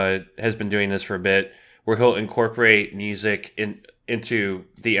Filoni has been doing this for a bit, where he'll incorporate music into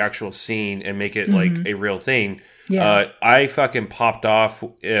the actual scene and make it like a real thing. Yeah. I fucking popped off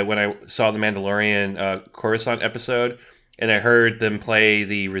when I saw the Mandalorian Coruscant episode, and I heard them play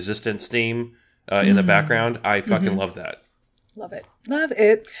the Resistance theme in the background. I fucking love that. Love it. Love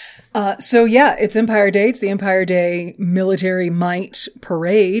it. So yeah, it's Empire Day. It's the Empire Day Military Might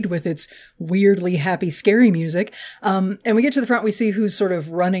Parade with its weirdly happy, scary music. And we get to the front, we see who's sort of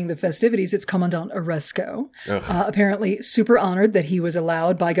running the festivities. It's Commandant Oresco. Apparently super honored that he was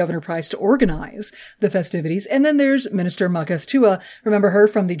allowed by Governor Price to organize the festivities. And then there's Minister Maketh Tua. Remember her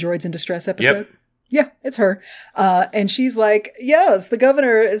from the Droids in Distress episode? Yep. Yeah, it's her. And she's like, yes, the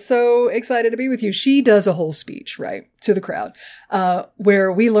governor is so excited to be with you. She does a whole speech, right, to the crowd, where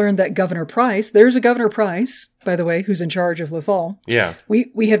we learn that Governor Price, there's a Governor Price, by the way, who's in charge of Lothal. Yeah.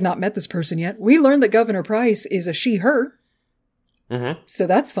 We have not met this person yet. We learned that Governor Price is a she, her. So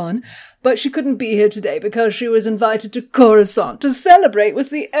that's fun. But she couldn't be here today because she was invited to Coruscant to celebrate with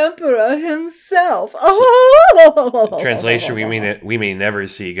the Emperor himself. Oh! Translation, we may never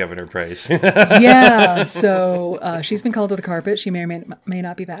see Governor Price. Yeah, so she's been called to the carpet. She may or may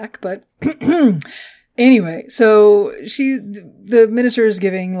not be back, but anyway, so the minister is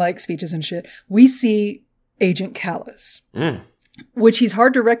giving like speeches and shit. We see Agent Callus, which he's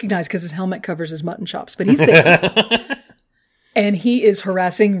hard to recognize because his helmet covers his mutton chops, but he's there. And he is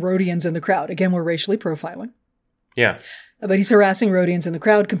harassing Rhodians in the crowd. Again, we're racially profiling. Yeah. But he's harassing Rhodians in the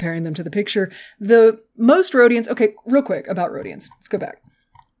crowd, comparing them to the picture. The most Rhodians... Okay, real quick about Rhodians. Let's go back.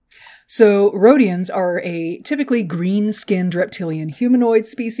 So Rhodians are a typically green-skinned reptilian humanoid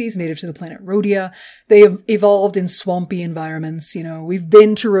species native to the planet Rhodia. They have evolved in swampy environments. You know, we've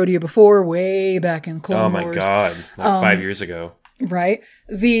been to Rhodia before, way back in Clone Wars. Oh my God. Like 5 years ago. Right?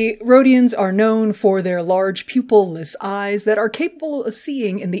 The Rhodians are known for their large pupil-less eyes that are capable of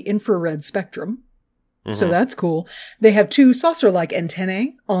seeing in the infrared spectrum. So that's cool. They have 2 saucer-like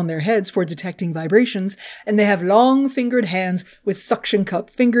antennae on their heads for detecting vibrations, and they have long-fingered hands with suction cup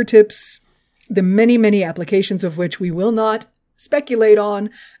fingertips, the many, many applications of which we will not speculate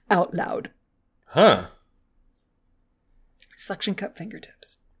on out loud. Huh. Suction cup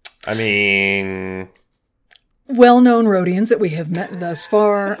fingertips. I mean... Well-known Rhodians that we have met thus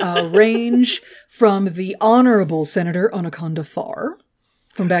far range from the Honorable Senator Onaconda Farr,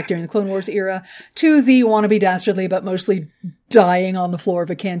 from back during the Clone Wars era, to the wannabe dastardly but mostly dying on the floor of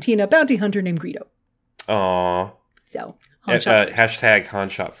a cantina bounty hunter named Greedo. Aww. So, Han shot first. Hashtag Han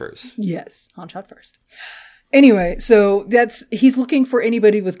shot first. Yes, Han shot first. Anyway, so he's looking for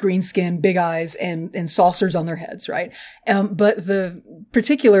anybody with green skin, big eyes, and saucers on their heads, right? But the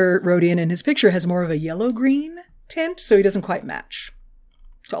particular Rhodian in his picture has more of a yellow-green tint, so he doesn't quite match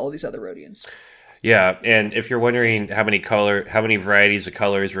to all these other Rhodians. Yeah, and if you're wondering how many varieties of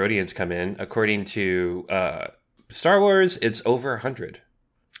colors Rhodians come in, according to Star Wars, it's over 100.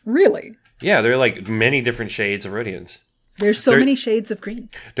 Really? Yeah, there are like many different shades of Rhodians. There's many shades of green.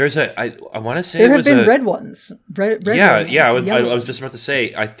 There's I want to say there have been red ones. Red yeah. Rhodians, I was just about to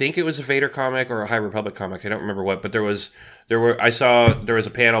say. I think it was a Vader comic or a High Republic comic. I don't remember what, but there was a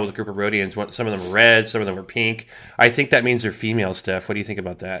panel with a group of Rhodians. Some of them were red, some of them were pink. I think that means they're female, Steph. What do you think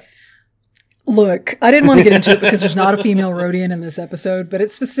about that? Look, I didn't want to get into it because there's not a female Rhodian in this episode, but it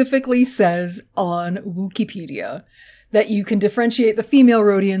specifically says on Wikipedia that you can differentiate the female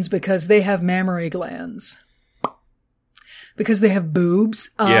Rhodians because they have mammary glands. Because they have boobs.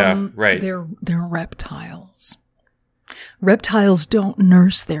 Yeah, right. They're reptiles. Reptiles don't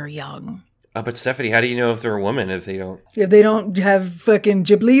nurse their young. But Stephanie, how do you know if they're a woman if they don't? If they don't have fucking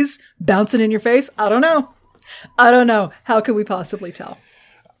giblies bouncing in your face? I don't know. How could we possibly tell?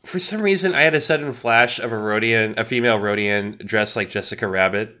 For some reason, I had a sudden flash of a female Rhodian dressed like Jessica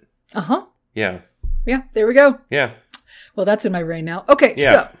Rabbit. Uh-huh. Yeah. Yeah, there we go. Yeah. Well, that's in my brain now. Okay,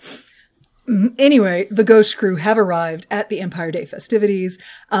 yeah. So... Anyway, the Ghost Crew have arrived at the Empire Day festivities.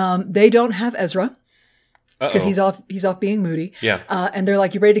 They don't have Ezra because he's off being moody. Yeah. And they're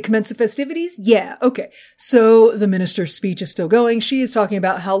like, "You ready to commence the festivities?" Yeah. Okay. So the minister's speech is still going. She is talking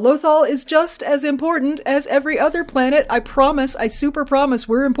about how Lothal is just as important as every other planet. I super promise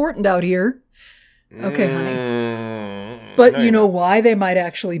we're important out here. Okay, honey. But you know why they might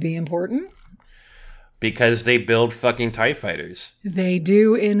actually be important? Because they build fucking TIE fighters. They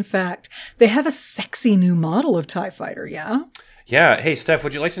do, in fact. They have a sexy new model of TIE fighter, yeah? Yeah. Hey, Steph,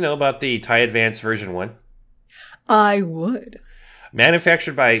 would you like to know about the TIE Advance version 1? I would.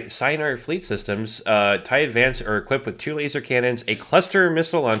 Manufactured by Sienar Fleet Systems, TIE Advance are equipped with 2 laser cannons, a cluster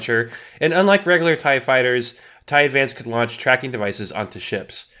missile launcher, and unlike regular TIE fighters, TIE Advance could launch tracking devices onto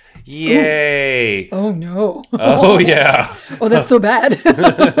ships. Yay! Ooh. Oh no! Oh yeah! Oh, that's so bad.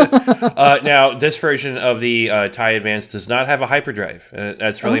 Now, this version of the TIE Advance does not have a hyperdrive.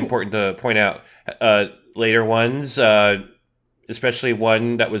 That's really important to point out. Later ones, especially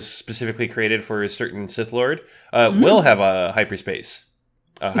one that was specifically created for a certain Sith Lord, will have a hyperspace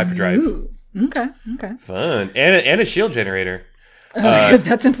hyperdrive. Ooh. Okay. Fun, and a shield generator.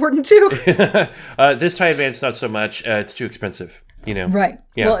 That's important too. This TIE Advance, not so much. It's too expensive. You know, right?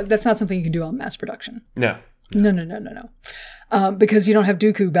 Yeah. Well, that's not something you can do on mass production. No. Because you don't have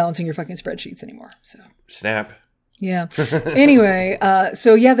Dooku balancing your fucking spreadsheets anymore. So snap. Yeah. Anyway,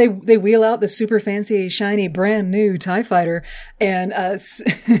 so yeah, they wheel out the super fancy, shiny, brand new TIE fighter, and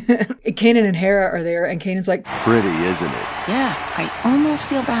Kanan and Hera are there, and Kanan's like, "Pretty, isn't it?" Yeah, I almost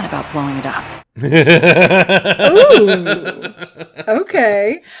feel bad about blowing it up. Ooh.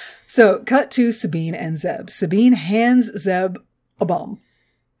 Okay. So, cut to Sabine and Zeb. Sabine hands Zeb a bomb.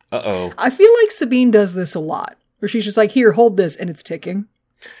 Uh-oh. I feel like Sabine does this a lot. where she's just like, here, hold this, and it's ticking.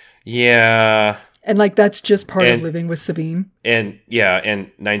 Yeah. And like, that's just part of living with Sabine. And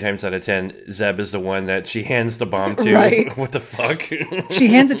 9 times out of 10, Zeb is the one that she hands the bomb to. Right. What the fuck? She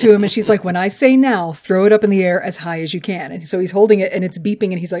hands it to him and she's like, when I say now, throw it up in the air as high as you can. And so he's holding it and it's beeping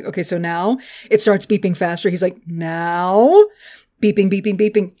and he's like, okay, so now it starts beeping faster. He's like, now? Beeping, beeping,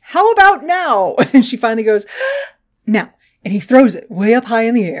 beeping. How about now? And she finally goes, now. And he throws it way up high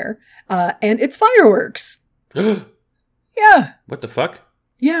in the air. And it's fireworks. Yeah. What the fuck?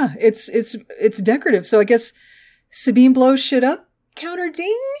 Yeah, it's decorative. So I guess Sabine blows shit up, counter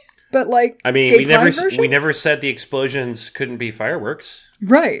ding. But like, I mean, we never said the explosions couldn't be fireworks.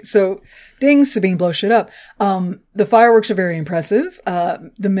 Right. So ding, Sabine blows shit up. The fireworks are very impressive.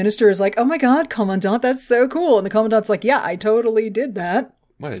 The minister is like, oh my God, Commandant, that's so cool. And the Commandant's like, yeah, I totally did that.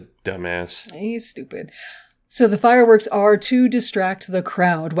 What a dumbass. He's stupid. So the fireworks are to distract the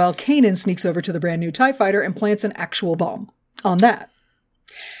crowd while Kanan sneaks over to the brand new TIE fighter and plants an actual bomb on that.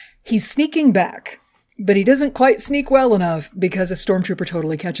 He's sneaking back, but he doesn't quite sneak well enough because a stormtrooper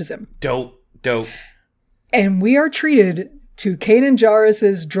totally catches him. Dope. And we are treated to Kanan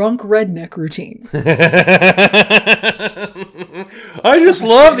Jarrus's drunk redneck routine. I just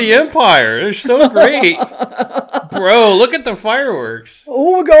love the Empire. They're so great. Bro, look at the fireworks.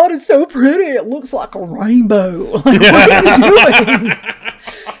 Oh my God, it's so pretty. It looks like a rainbow. Like, what are you doing?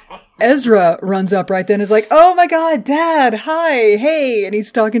 Ezra runs up right then and is like, oh my God, Dad, hi, hey. And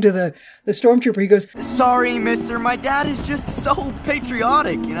he's talking to the stormtrooper. He goes, sorry, mister, my dad is just so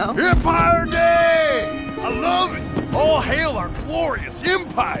patriotic, you know? Empire Day! I love it! All hail our glorious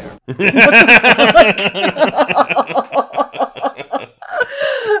empire!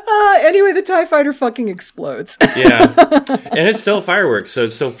 Anyway, the TIE fighter fucking explodes. Yeah. And it's still fireworks, so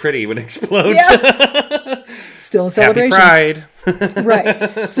it's still pretty when it explodes. Yeah. Still a celebration. Happy Pride.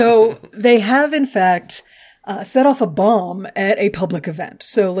 Right. So they have, in fact, set off a bomb at a public event.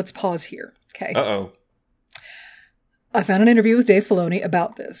 So let's pause here. Okay. Uh-oh. I found an interview with Dave Filoni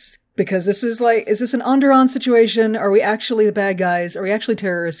about this. Because this is like, is this an Onderon situation? Are we actually the bad guys? Are we actually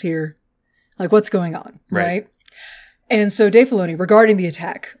terrorists here? Like, what's going on? Right? And so Dave Filoni, regarding the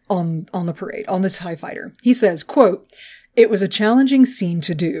attack on the parade, on this TIE fighter, he says, quote, it was a challenging scene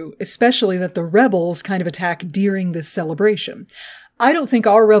to do, especially that the rebels kind of attack during this celebration. I don't think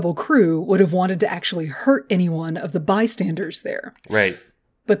our rebel crew would have wanted to actually hurt anyone of the bystanders there. Right.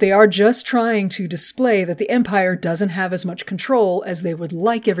 But they are just trying to display that the Empire doesn't have as much control as they would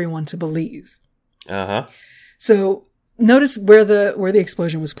like everyone to believe. Uh-huh. So notice where the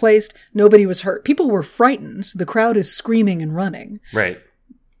explosion was placed. Nobody was hurt. People were frightened. The crowd is screaming and running. Right.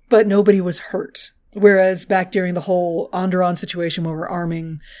 But nobody was hurt. Whereas back during the whole Onderon situation where we're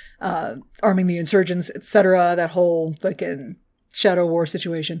arming the insurgents, etc., that whole fucking Shadow War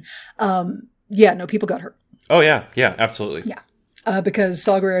situation, no, people got hurt. Oh, yeah. Yeah, absolutely. Yeah. Because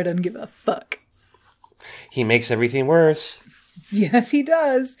Saw Gerrera doesn't give a fuck. He makes everything worse. Yes, he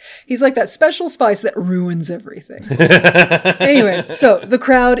does. He's like that special spice that ruins everything. Anyway, so the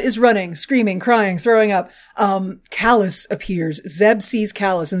crowd is running, screaming, crying, throwing up. Callus appears. Zeb sees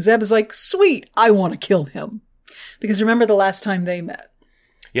Callus, and Zeb is like, sweet, I want to kill him. Because remember the last time they met.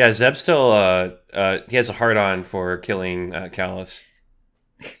 Yeah, Zeb still, he has a hard-on for killing Callus.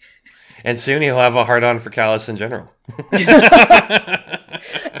 And soon he'll have a hard-on for Callus in general.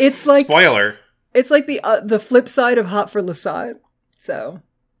 It's like... Spoiler. It's like the flip side of Hot for Lasad. So.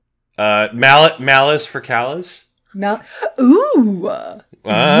 Malice for Callus? Ooh.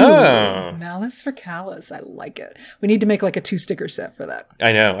 Oh. Malice for Callus. I like it. We need to make like a 2-sticker set for that.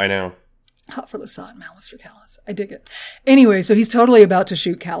 I know. Hot for Lasad, Malice for Callus. I dig it. Anyway, so he's totally about to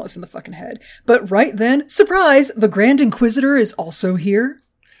shoot Callus in the fucking head. But right then, surprise, the Grand Inquisitor is also here.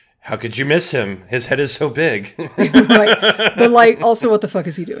 How could you miss him? His head is so big. Right. But like, also what the fuck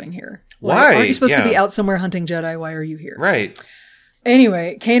is he doing here? Like, why? Aren't you supposed to be out somewhere hunting Jedi? Why are you here? Right.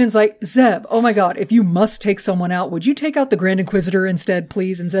 Anyway, Kanan's like, Zeb, oh my God, if you must take someone out, would you take out the Grand Inquisitor instead,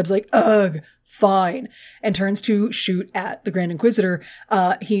 please? And Zeb's like, ugh, fine. And turns to shoot at the Grand Inquisitor.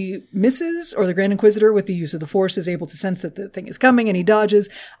 He misses, or the Grand Inquisitor, with the use of the Force, is able to sense that the thing is coming and he dodges.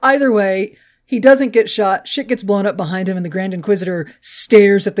 Either way, he doesn't get shot, shit gets blown up behind him, and the Grand Inquisitor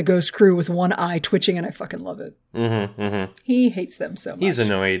stares at the Ghost crew with one eye twitching, and I fucking love it. He hates them so much. He's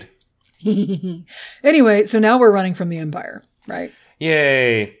annoyed. Anyway, so now we're running from the Empire, right?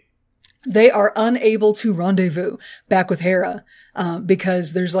 Yay. They are unable to rendezvous back with Hera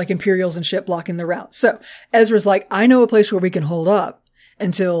because there's like Imperials and shit blocking the route. So Ezra's like, I know a place where we can hold up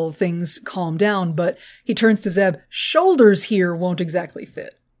until things calm down, but he turns to Zeb, shoulders here won't exactly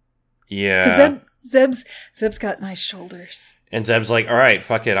fit. Yeah. Because Zeb's got nice shoulders. And Zeb's like, all right,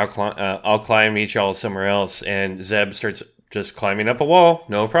 fuck it. I'll climb, meet y'all somewhere else. And Zeb starts just climbing up a wall.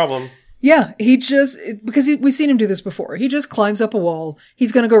 No problem. Yeah, we've seen him do this before. He just climbs up a wall.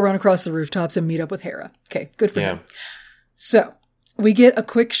 He's going to go run across the rooftops and meet up with Hera. Okay, good for him. So we get a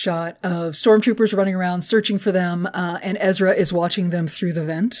quick shot of stormtroopers running around searching for them, and Ezra is watching them through the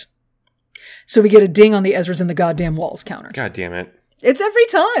vent. So we get a ding on the Ezra's in the goddamn walls counter. God damn it. It's every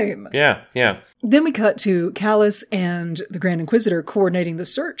time. Yeah. Then we cut to Callus and the Grand Inquisitor coordinating the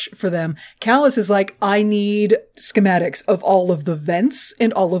search for them. Callus is like, I need schematics of all of the vents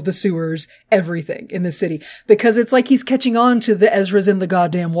and all of the sewers, everything in the city. Because it's like he's catching on to the Ezra's in the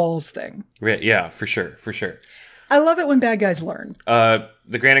goddamn walls thing. Right, yeah, for sure. I love it when bad guys learn.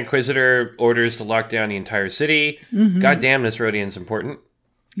 The Grand Inquisitor orders to lock down the entire city. Mm-hmm. God damn, this Rodian's important.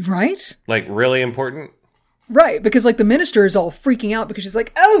 Right? Like, really important. Right, because like the minister is all freaking out because she's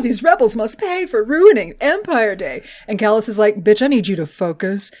like, oh, these rebels must pay for ruining Empire Day. And Callus is like, bitch, I need you to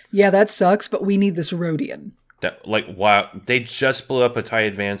focus. Yeah, that sucks, but we need this Rodian. Wow, they just blew up a TIE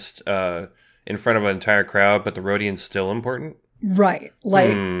Advanced in front of an entire crowd, but the Rodian's still important? Right, like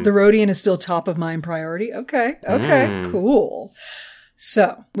the Rodian is still top of mind priority. Okay, cool.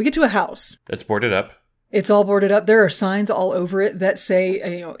 So, we get to a house. It's boarded up. It's all boarded up. There are signs all over it that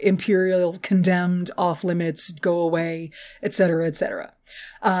say, Imperial, condemned, off limits, go away, etc., etc.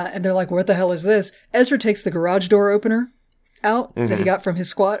 And they're like, what the hell is this? Ezra takes the garage door opener out that he got from his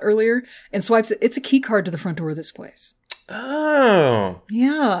squat earlier and swipes it. It's a key card to the front door of this place. Oh.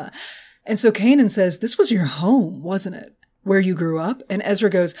 Yeah. And so Kanan says, this was your home, wasn't it? Where you grew up? And Ezra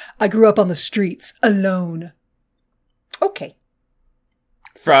goes, I grew up on the streets, alone. Okay.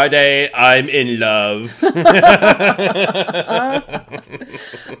 Friday, I'm in love.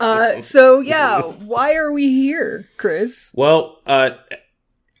 So, yeah, why are we here, Chris? Well,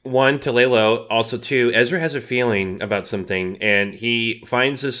 one, to lay low. Also, two, Ezra has a feeling about something, and he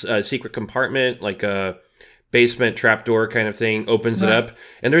finds this secret compartment, like a basement trapdoor kind of thing, opens it up,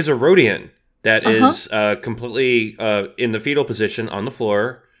 and there's a Rodian that is completely in the fetal position on the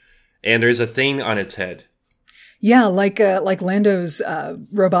floor, and there's a thing on its head. Yeah, like Lando's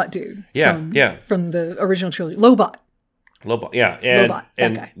robot dude. From the original trilogy. Lobot, yeah.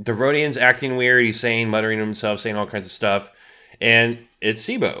 And the Rodian's acting weird. He's muttering to himself, saying all kinds of stuff. And it's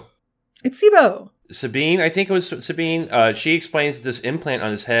Sibo. Sabine, I think it was Sabine. She explains that this implant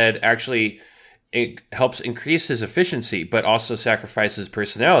on his head actually it helps increase his efficiency, but also sacrifices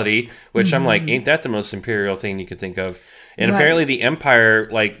personality, which I'm like, ain't that the most Imperial thing you could think of? And apparently the Empire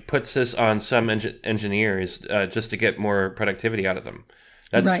puts this on some engineers just to get more productivity out of them.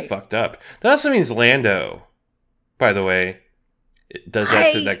 That's fucked up. That also means Lando, by the way, does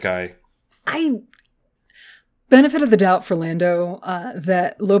that to that guy. I benefit of the doubt for Lando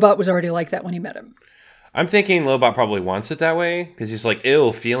that Lobot was already like that when he met him. I'm thinking Lobot probably wants it that way because he's like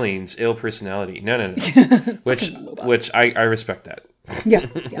ill feelings, ill personality. No. which I respect that. Yeah.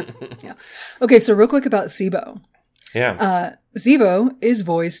 Okay, so real quick about Sibo. Yeah. Sibo is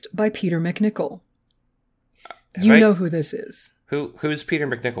voiced by Peter McNichol. You know who this is. Who's Peter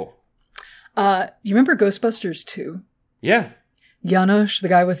McNichol? You remember Ghostbusters 2? Yeah. Janosch, the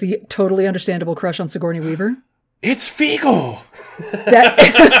guy with the totally understandable crush on Sigourney Weaver? It's Fiegel! It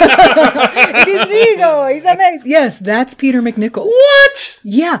is Fiegel! He's amazing! Yes, that's Peter McNichol. What?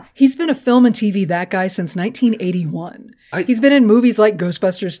 Yeah, he's been a film and TV that guy since 1981. He's been in movies like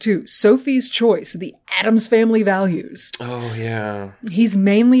Ghostbusters 2, Sophie's Choice, The Addams Family Values. Oh, yeah. He's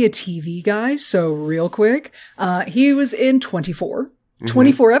mainly a TV guy, so real quick, he was in 24.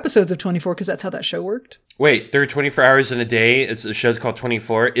 24 episodes of 24, because that's how that show worked. Wait, there are 24 hours in a day. The show's called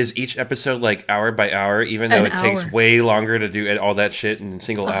 24. Is each episode hour by hour, even though it takes way longer to do all that shit in a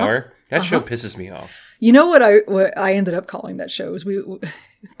single hour? That show pisses me off. You know what I ended up calling that show? Is we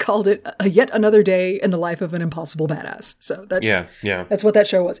called it Yet Another Day in the Life of an Impossible Badass. So that's what that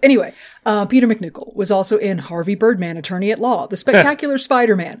show was. Anyway, Peter McNichol was also in Harvey Birdman, Attorney at Law, The Spectacular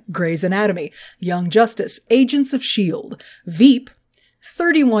Spider-Man, Grey's Anatomy, Young Justice, Agents of S.H.I.E.L.D., Veep,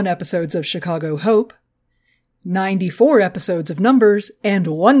 31 episodes of Chicago Hope, 94 episodes of Numbers, and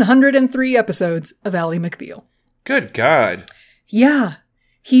 103 episodes of Ally McBeal. Good God. Yeah.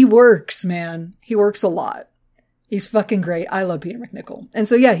 He works, man. He works a lot. He's fucking great. I love Peter McNichol. And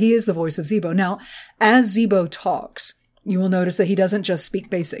so, yeah, he is the voice of Sibo. Now, as Sibo talks, you will notice that he doesn't just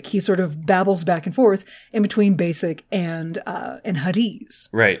speak Basic. He sort of babbles back and forth in between Basic and Hadith.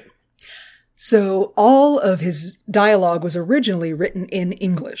 Right. So all of his dialogue was originally written in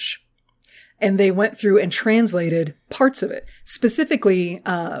English. And they went through and translated parts of it. Specifically,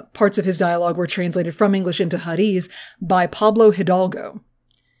 parts of his dialogue were translated from English into Hadith by Pablo Hidalgo,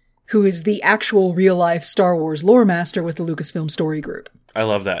 who is the actual real-life Star Wars lore master with the Lucasfilm Story Group. I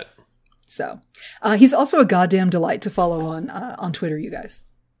love that. So, he's also a goddamn delight to follow on Twitter, you guys.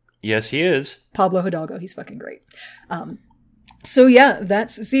 Yes, he is. Pablo Hidalgo, he's fucking great. So yeah,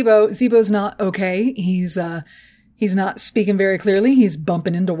 that's Zebo. Zebo's not okay. He's not speaking very clearly. He's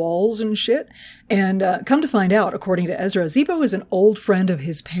bumping into walls and shit. And come to find out, according to Ezra, Zebo is an old friend of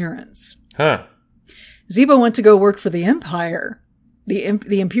his parents. Huh. Zebo went to go work for the Empire,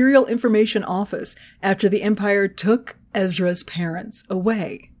 the Imperial Information Office, after the Empire took Ezra's parents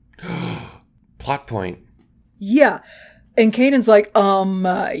away. Plot point. Yeah. And Kanan's like,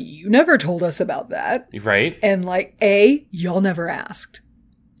 you never told us about that. Right. And like, y'all never asked.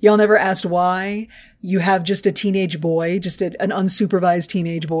 Y'all never asked why. You have just a teenage boy, just an unsupervised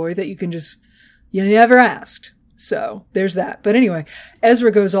teenage boy that you never asked. So there's that. But anyway,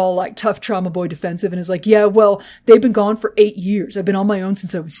 Ezra goes all like tough trauma boy defensive and is like, yeah, well, they've been gone for 8 years. I've been on my own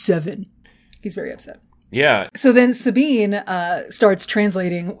since I was 7. He's very upset. Yeah. So then Sabine starts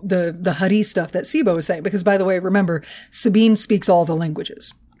translating the Huddy stuff that Zebo was saying. Because, by the way, remember, Sabine speaks all the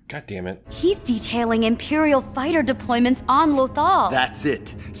languages. God damn it. He's detailing Imperial fighter deployments on Lothal. That's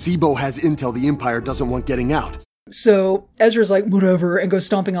it. Zebo has intel the Empire doesn't want getting out. So Ezra's like, whatever, and goes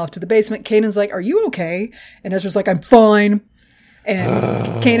stomping off to the basement. Kanan's like, are you okay? And Ezra's like, I'm fine.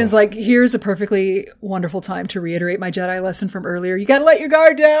 And Kanan's like, here's a perfectly wonderful time to reiterate my Jedi lesson from earlier. You gotta let your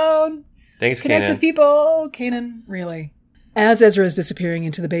guard down. Thanks, Connect Kanan. with people. Kanan, really. As Ezra is disappearing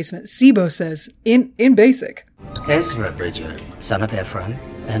into the basement, Zebo says, in basic, Ezra Bridger, son of Ephron,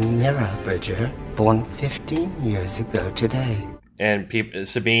 and Mira Bridger, born 15 years ago today. And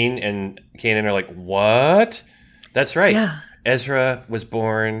Sabine and Kanan are like, what? That's right. Yeah. Ezra was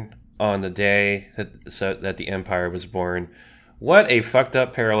born on the day that the Empire was born. What a fucked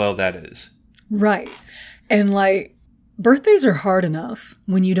up parallel that is. Right. And like, birthdays are hard enough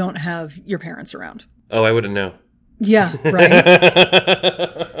when you don't have your parents around. Oh, I wouldn't know. Yeah, right.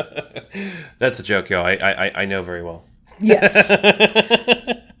 That's a joke, y'all. I know very well. Yes.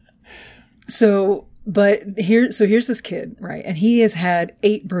 Here's this kid, right? And he has had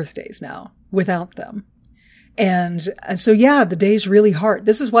 8 birthdays now without them. And so, yeah, the day's really hard.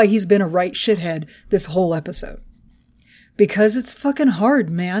 This is why he's been a right shithead this whole episode. Because it's fucking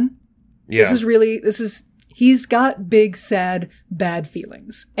hard, man. Yeah. He's got big, sad, bad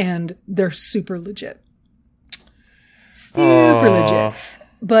feelings. And they're super legit. Super legit.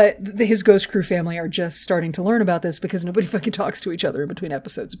 But his Ghost Crew family are just starting to learn about this because nobody fucking talks to each other in between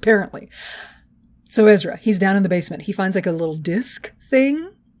episodes, apparently. So Ezra, he's down in the basement. He finds like a little disc thing.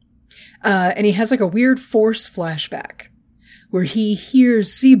 And he has like a weird Force flashback where he hears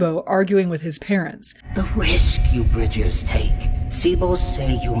Zebo arguing with his parents. The risk you Bridgers take. Zebo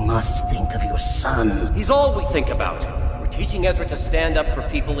say you must think of your son. He's all we think about. We're teaching Ezra to stand up for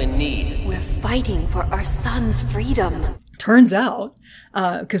people in need. We're fighting for our son's freedom. Turns out,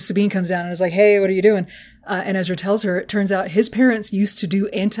 because Sabine comes down and is like, hey, what are you doing? And Ezra tells her, it turns out his parents used to do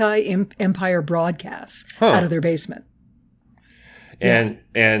anti-Empire broadcasts out of their basement.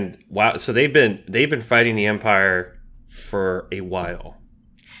 And wow, so they've been fighting the Empire for a while.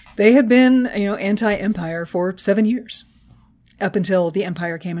 They had been, anti-Empire for 7 years, up until the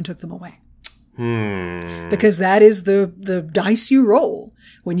Empire came and took them away. Because that is the dice you roll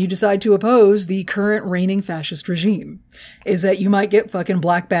when you decide to oppose the current reigning fascist regime, is that you might get fucking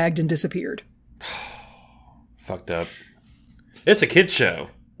black bagged and disappeared. Fucked up. It's a kid's show.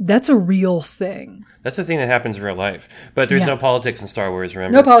 That's a real thing. That's a thing that happens in real life. But there's no politics in Star Wars,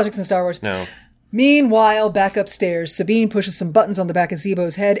 remember? No politics in Star Wars. No. Meanwhile, back upstairs, Sabine pushes some buttons on the back of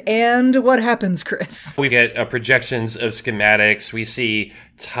Zebo's head, and what happens, Chris? We get projections of schematics. We see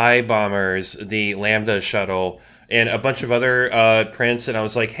TIE bombers, the Lambda shuttle, and a bunch of other prints, and I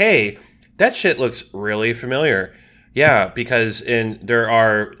was like, hey, that shit looks really familiar. Yeah, because there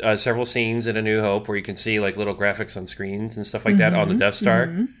are several scenes in A New Hope where you can see like little graphics on screens and stuff like that on the Death Star.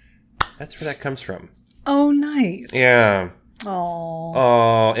 Mm-hmm. That's where that comes from. Oh, nice. Yeah.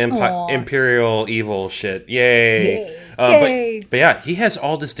 Oh, Imperial evil shit. Yay. Yay. But yeah, he has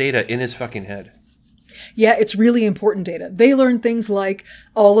all this data in his fucking head. Yeah, it's really important data. They learn things like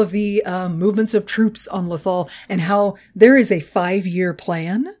all of the movements of troops on Lothal and how there is a 5-year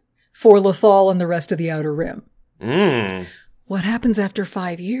plan for Lothal and the rest of the Outer Rim. What happens after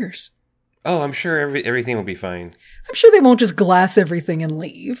 5 years? Oh, I'm sure everything will be fine. I'm sure they won't just glass everything and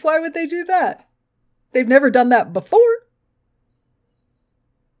leave. Why would they do that? They've never done that before.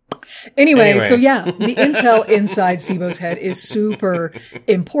 Anyway, so yeah, the intel inside Zebo's head is super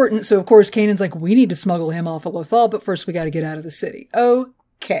important. So, of course, Kanan's like, we need to smuggle him off of Lothal, but first we got to get out of the city.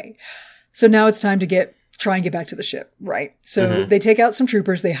 Okay. So now it's time to get try and get back to the ship, right? So they take out some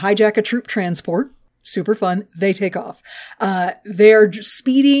troopers. They hijack a troop transport. Super fun. They take off. They're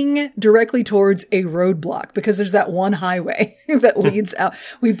speeding directly towards a roadblock because there's that one highway that leads out.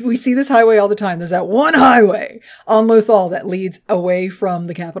 We see this highway all the time. There's that one highway on Lothal that leads away from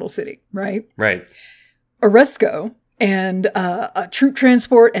the capital city, right? Right. Oresco and a troop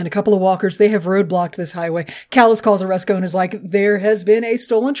transport and a couple of walkers, they have roadblocked this highway. Callus calls Oresco and is like, there has been a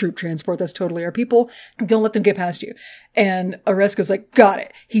stolen troop transport. That's totally our people. Don't let them get past you. And Oresco's like, got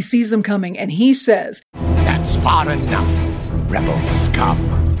it. He sees them coming and he says, that's far enough, rebel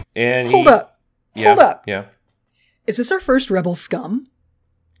scum. And Hold up. Yeah. Is this our first rebel scum?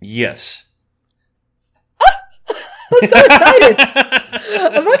 Yes. I'm so excited.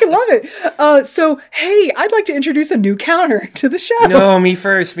 I fucking love it. So, hey, I'd like to introduce a new counter to the show. No, me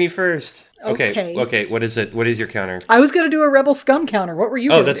first. Okay. Okay, what is it? What is your counter? I was going to do a rebel scum counter. What were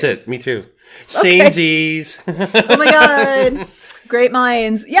you going to do? Oh, that's it. Me too. Samesies. Oh my God. Great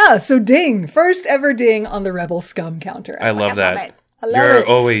minds. Yeah, so ding. First ever ding on the rebel scum counter. I love that. I love You're it.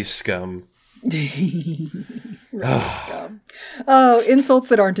 always scum. Rebel scum. Oh, insults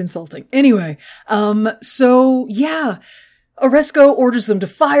that aren't insulting. Anyway, so yeah, Oresco orders them to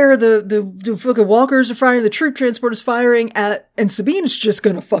fire. The fucking walkers are firing. The troop transport is firing and Sabine is just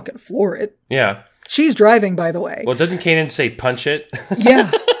gonna fucking floor it. Yeah. She's driving, by the way. Well, doesn't Kanan say punch it?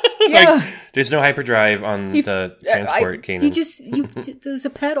 Yeah. Yeah. Like, there's no hyperdrive on the transport, Kanan. There's a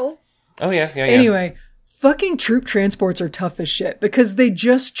pedal. Oh, yeah. Anyway, fucking troop transports are tough as shit because they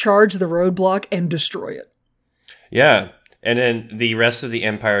just charge the roadblock and destroy it. Yeah. And then the rest of the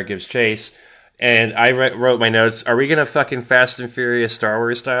Empire gives chase. And I wrote my notes. Are we going to fucking Fast and Furious Star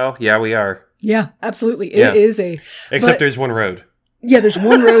Wars style? Yeah, we are. Yeah, absolutely. It is Except there's one road. Yeah, there's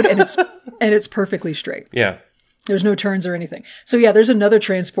one road and it's perfectly straight. Yeah. There's no turns or anything. So yeah, there's another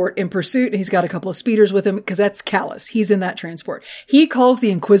transport in pursuit and he's got a couple of speeders with him because that's Callus. He's in that transport. He calls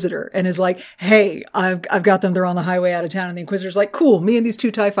the Inquisitor and is like, hey, I've got them. They're on the highway out of town. And the Inquisitor's like, cool. Me and these 2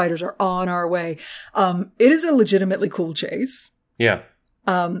 TIE fighters are on our way. It is a legitimately cool chase. Yeah.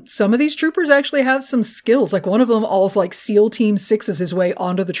 Some of these troopers actually have some skills. Like one of them alls like SEAL Team 6's his way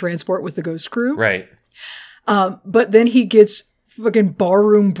onto the transport with the Ghost crew. Right. But then he gets fucking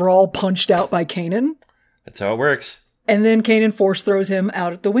barroom brawl punched out by Kanan. That's how it works. And then Kanan force throws him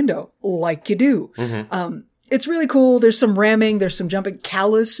out at the window, like you do. Mm-hmm. It's really cool. There's some ramming. There's some jumping.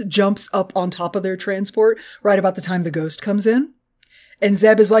 Callus jumps up on top of their transport right about the time the Ghost comes in. And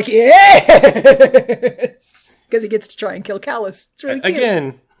Zeb is like, yes! Because he gets to try and kill Callus. It's really cute.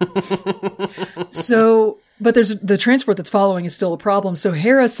 Again. So, but there's the transport that's following is still a problem. So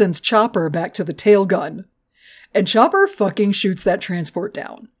Hera sends Chopper back to the tail gun. And Chopper fucking shoots that transport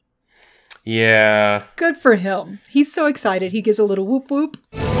down. Yeah. Good for him. He's so excited. He gives a little whoop whoop.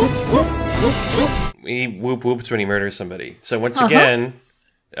 He whoop whoops when he murders somebody. So once again,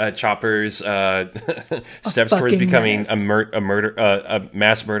 Chopper's steps towards becoming a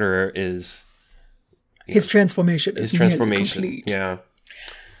mass murderer is his transformation. His transformation. Complete. Yeah.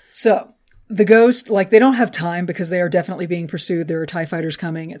 So the Ghost, like, they don't have time because they are definitely being pursued. There are TIE fighters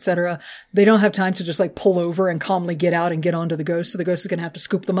coming, etc. They don't have time to just like pull over and calmly get out and get onto the Ghost. So the Ghost is going to have to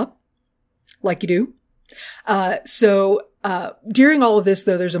scoop them up. Like you do. So during all of this,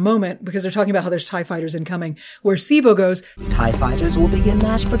 though, there's a moment, because they're talking about how there's TIE fighters incoming, where Sibo goes, TIE fighters will begin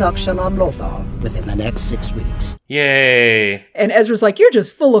mass production on Lothal within the next 6 weeks. Yay! And Ezra's like, you're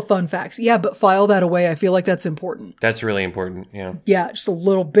just full of fun facts. Yeah, but file that away. I feel like that's important. That's really important, yeah. Yeah, just a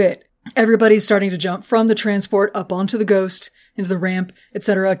little bit. Everybody's starting to jump from the transport up onto the Ghost, into the ramp,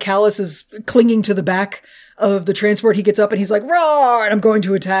 etc. Callus is clinging to the back of the transport. He gets up and he's like, roar, and I'm going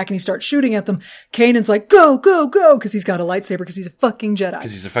to attack, and he starts shooting at them. Kanan's like, go, go, go, because he's got a lightsaber, because he's a fucking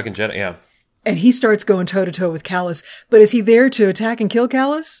Jedi. Yeah. And he starts going toe-to-toe with Callus. But is he there to attack and kill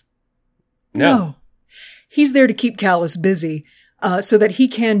Callus? No. He's there to keep Callus busy, so that he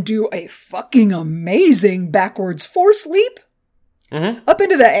can do a fucking amazing backwards force leap up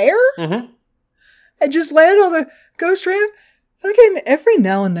into the air and just land on the Ghost ramp. Fucking every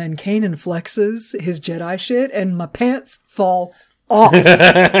now and then, Kanan flexes his Jedi shit, and my pants fall off.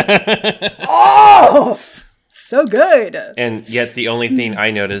 Off! So good. And yet the only thing I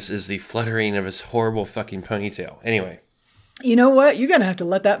notice is the fluttering of his horrible fucking ponytail. Anyway. You know what? You're gonna have to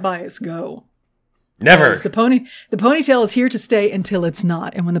let that bias go. Never. The ponytail is here to stay until it's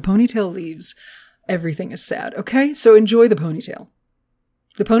not. And when the ponytail leaves, everything is sad. Okay? So enjoy the ponytail.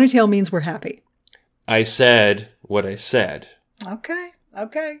 The ponytail means we're happy. I said what I said. Okay.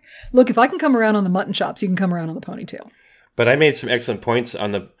 Look, if I can come around on the mutton chops, you can come around on the ponytail. But I made some excellent points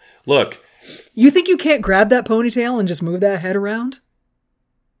on the... Look. You think you can't grab that ponytail and just move that head around?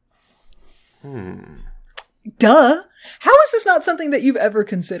 Duh. How is this not something that you've ever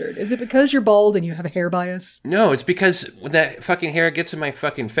considered? Is it because you're bald and you have a hair bias? No, it's because when that fucking hair gets in my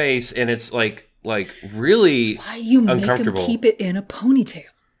fucking face and it's like really Why you uncomfortable. Make him keep it in a ponytail?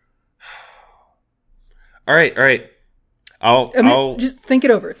 All right. I'll just think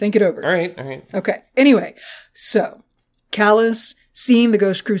it over. All right. Okay. Anyway, so Callus, seeing the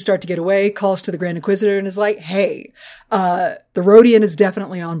Ghost crew start to get away, calls to the Grand Inquisitor and is like, hey, the Rhodian is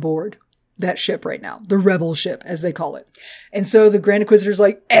definitely on board that ship right now. The rebel ship, as they call it. And so the Grand Inquisitor's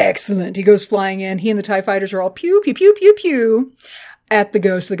like, excellent. He goes flying in. He and the TIE fighters are all pew, pew, pew, pew, pew at the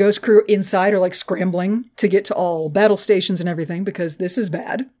Ghost. The Ghost crew inside are like scrambling to get to all battle stations and everything because this is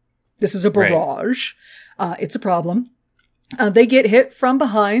bad. This is a barrage. Right. It's a problem. They get hit from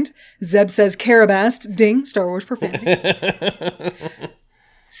behind. Zeb says, Carabast, ding, Star Wars profanity.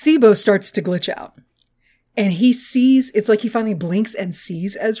 Sibo starts to glitch out. And he sees, it's like he finally blinks and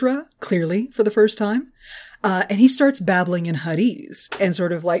sees Ezra clearly for the first time. And he starts babbling in Huttese and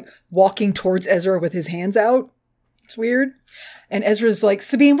sort of like walking towards Ezra with his hands out. It's weird. And Ezra's like,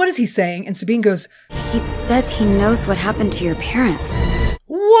 Sabine, what is he saying? And Sabine goes, he says he knows what happened to your parents.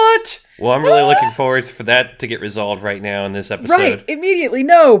 What? Well, I'm really looking forward for that to get resolved right now in this episode. Right. Immediately.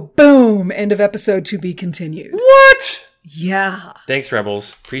 No. Boom. End of episode to be continued. What? Yeah. Thanks,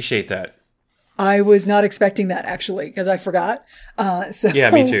 Rebels. Appreciate that. I was not expecting that, actually, because I forgot.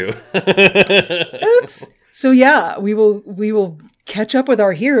 Yeah, me too. Oops. So yeah, we will catch up with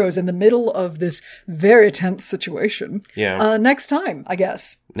our heroes in the middle of this very tense situation. Yeah. Next time, I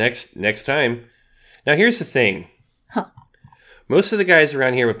guess. Next time. Now, here's the thing. Huh. Most of the guys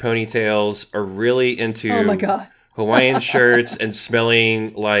around here with ponytails are really into oh my God. Hawaiian shirts and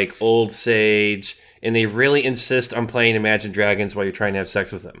smelling like old sage, and they really insist on playing Imagine Dragons while you're trying to have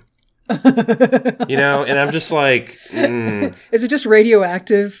sex with them. You know, and I'm just like, Is it just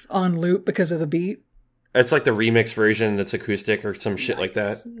radioactive on loop because of the beat? It's like the remix version that's acoustic or some shit like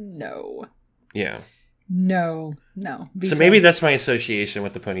that. No. Yeah. No. So maybe that's my association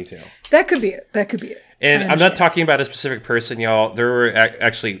with the ponytail. That could be it. And I'm not talking about a specific person, y'all. There were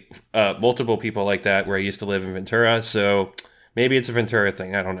actually multiple people like that where I used to live in Ventura. So maybe it's a Ventura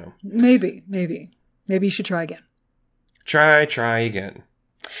thing. I don't know. Maybe you should try again. Try again.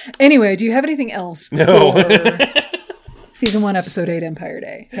 Anyway, do you have anything else? No. For Season 1, Episode 8, Empire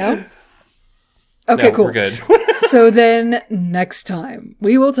Day? No? Okay, no, cool. We're good. So then next time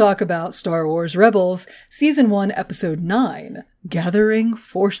we will talk about Star Wars Rebels, Season 1, Episode 9, Gathering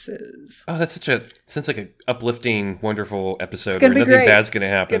Forces. Oh, that's sounds like an uplifting, wonderful episode where nothing great. bad's going to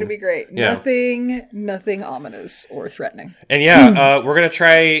happen. It's going to be great. Yeah. Nothing ominous or threatening. And yeah, we're going to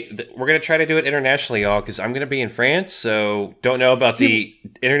try to do it internationally, y'all, because I'm going to be in France, so don't know about the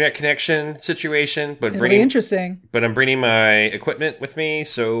internet connection situation, but it'll be interesting. But I'm bringing my equipment with me,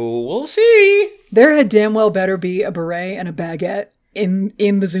 so we'll see. There had damn well better be a beret and a baguette in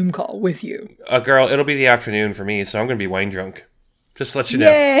the Zoom call with you. Girl, it'll be the afternoon for me, so I'm going to be wine drunk. Just to let you know.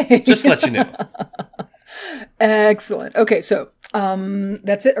 Yay! Just to let you know. Excellent. Okay, so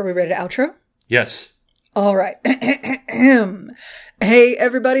that's it. Are we ready to outro? Yes. All right. Hey,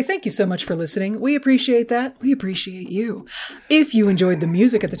 everybody. Thank you so much for listening. We appreciate that. We appreciate you. If you enjoyed the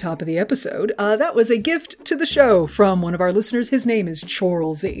music at the top of the episode, that was a gift to the show from one of our listeners. His name is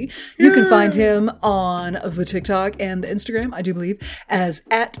Chorlsy. You can find him on the TikTok and the Instagram, I do believe, as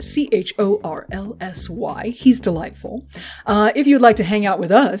 @CHORLSY. He's delightful. If you'd like to hang out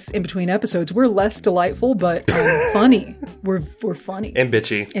with us in between episodes, we're less delightful, but funny. We're funny. And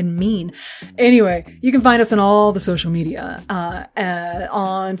bitchy. And mean. Anyway, you can find us on all the social media,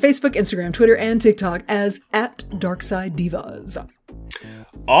 on Facebook, Instagram, Twitter, and TikTok as @DarksideDivas.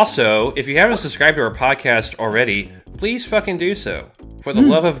 Also, if you haven't subscribed to our podcast already, please fucking do so. For the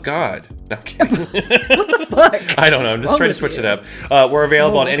love of God. No, I'm kidding. What the fuck? I don't know. I'm just trying to switch it up. We're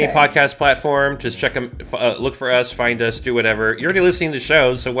available on any podcast platform. Just check them. Look for us. Find us. Do whatever. You're already listening to the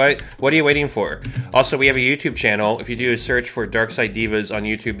show, so what are you waiting for? Also, we have a YouTube channel. If you do a search for Darkside Divas on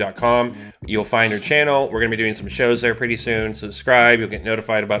YouTube.com, you'll find our channel. We're going to be doing some shows there pretty soon. Subscribe. You'll get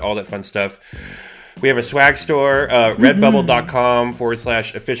notified about all that fun stuff. We have a swag store,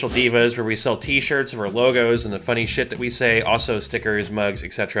 redbubble.com/official divas, where we sell t-shirts of our logos and the funny shit that we say, also stickers, mugs,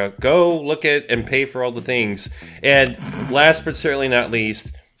 etc. Go look at and pay for all the things. And last but certainly not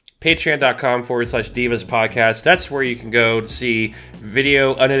least, patreon.com/divas podcast. That's where you can go to see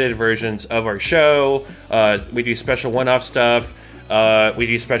video, unedited versions of our show. We do special one-off stuff. We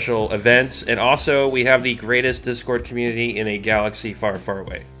do special events. And also, we have the greatest Discord community in a galaxy far, far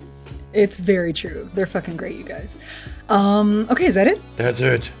away. It's very true. They're fucking great, you guys. Okay, is that it? That's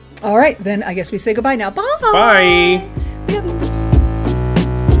it. All right, then I guess we say goodbye now. Bye. Bye.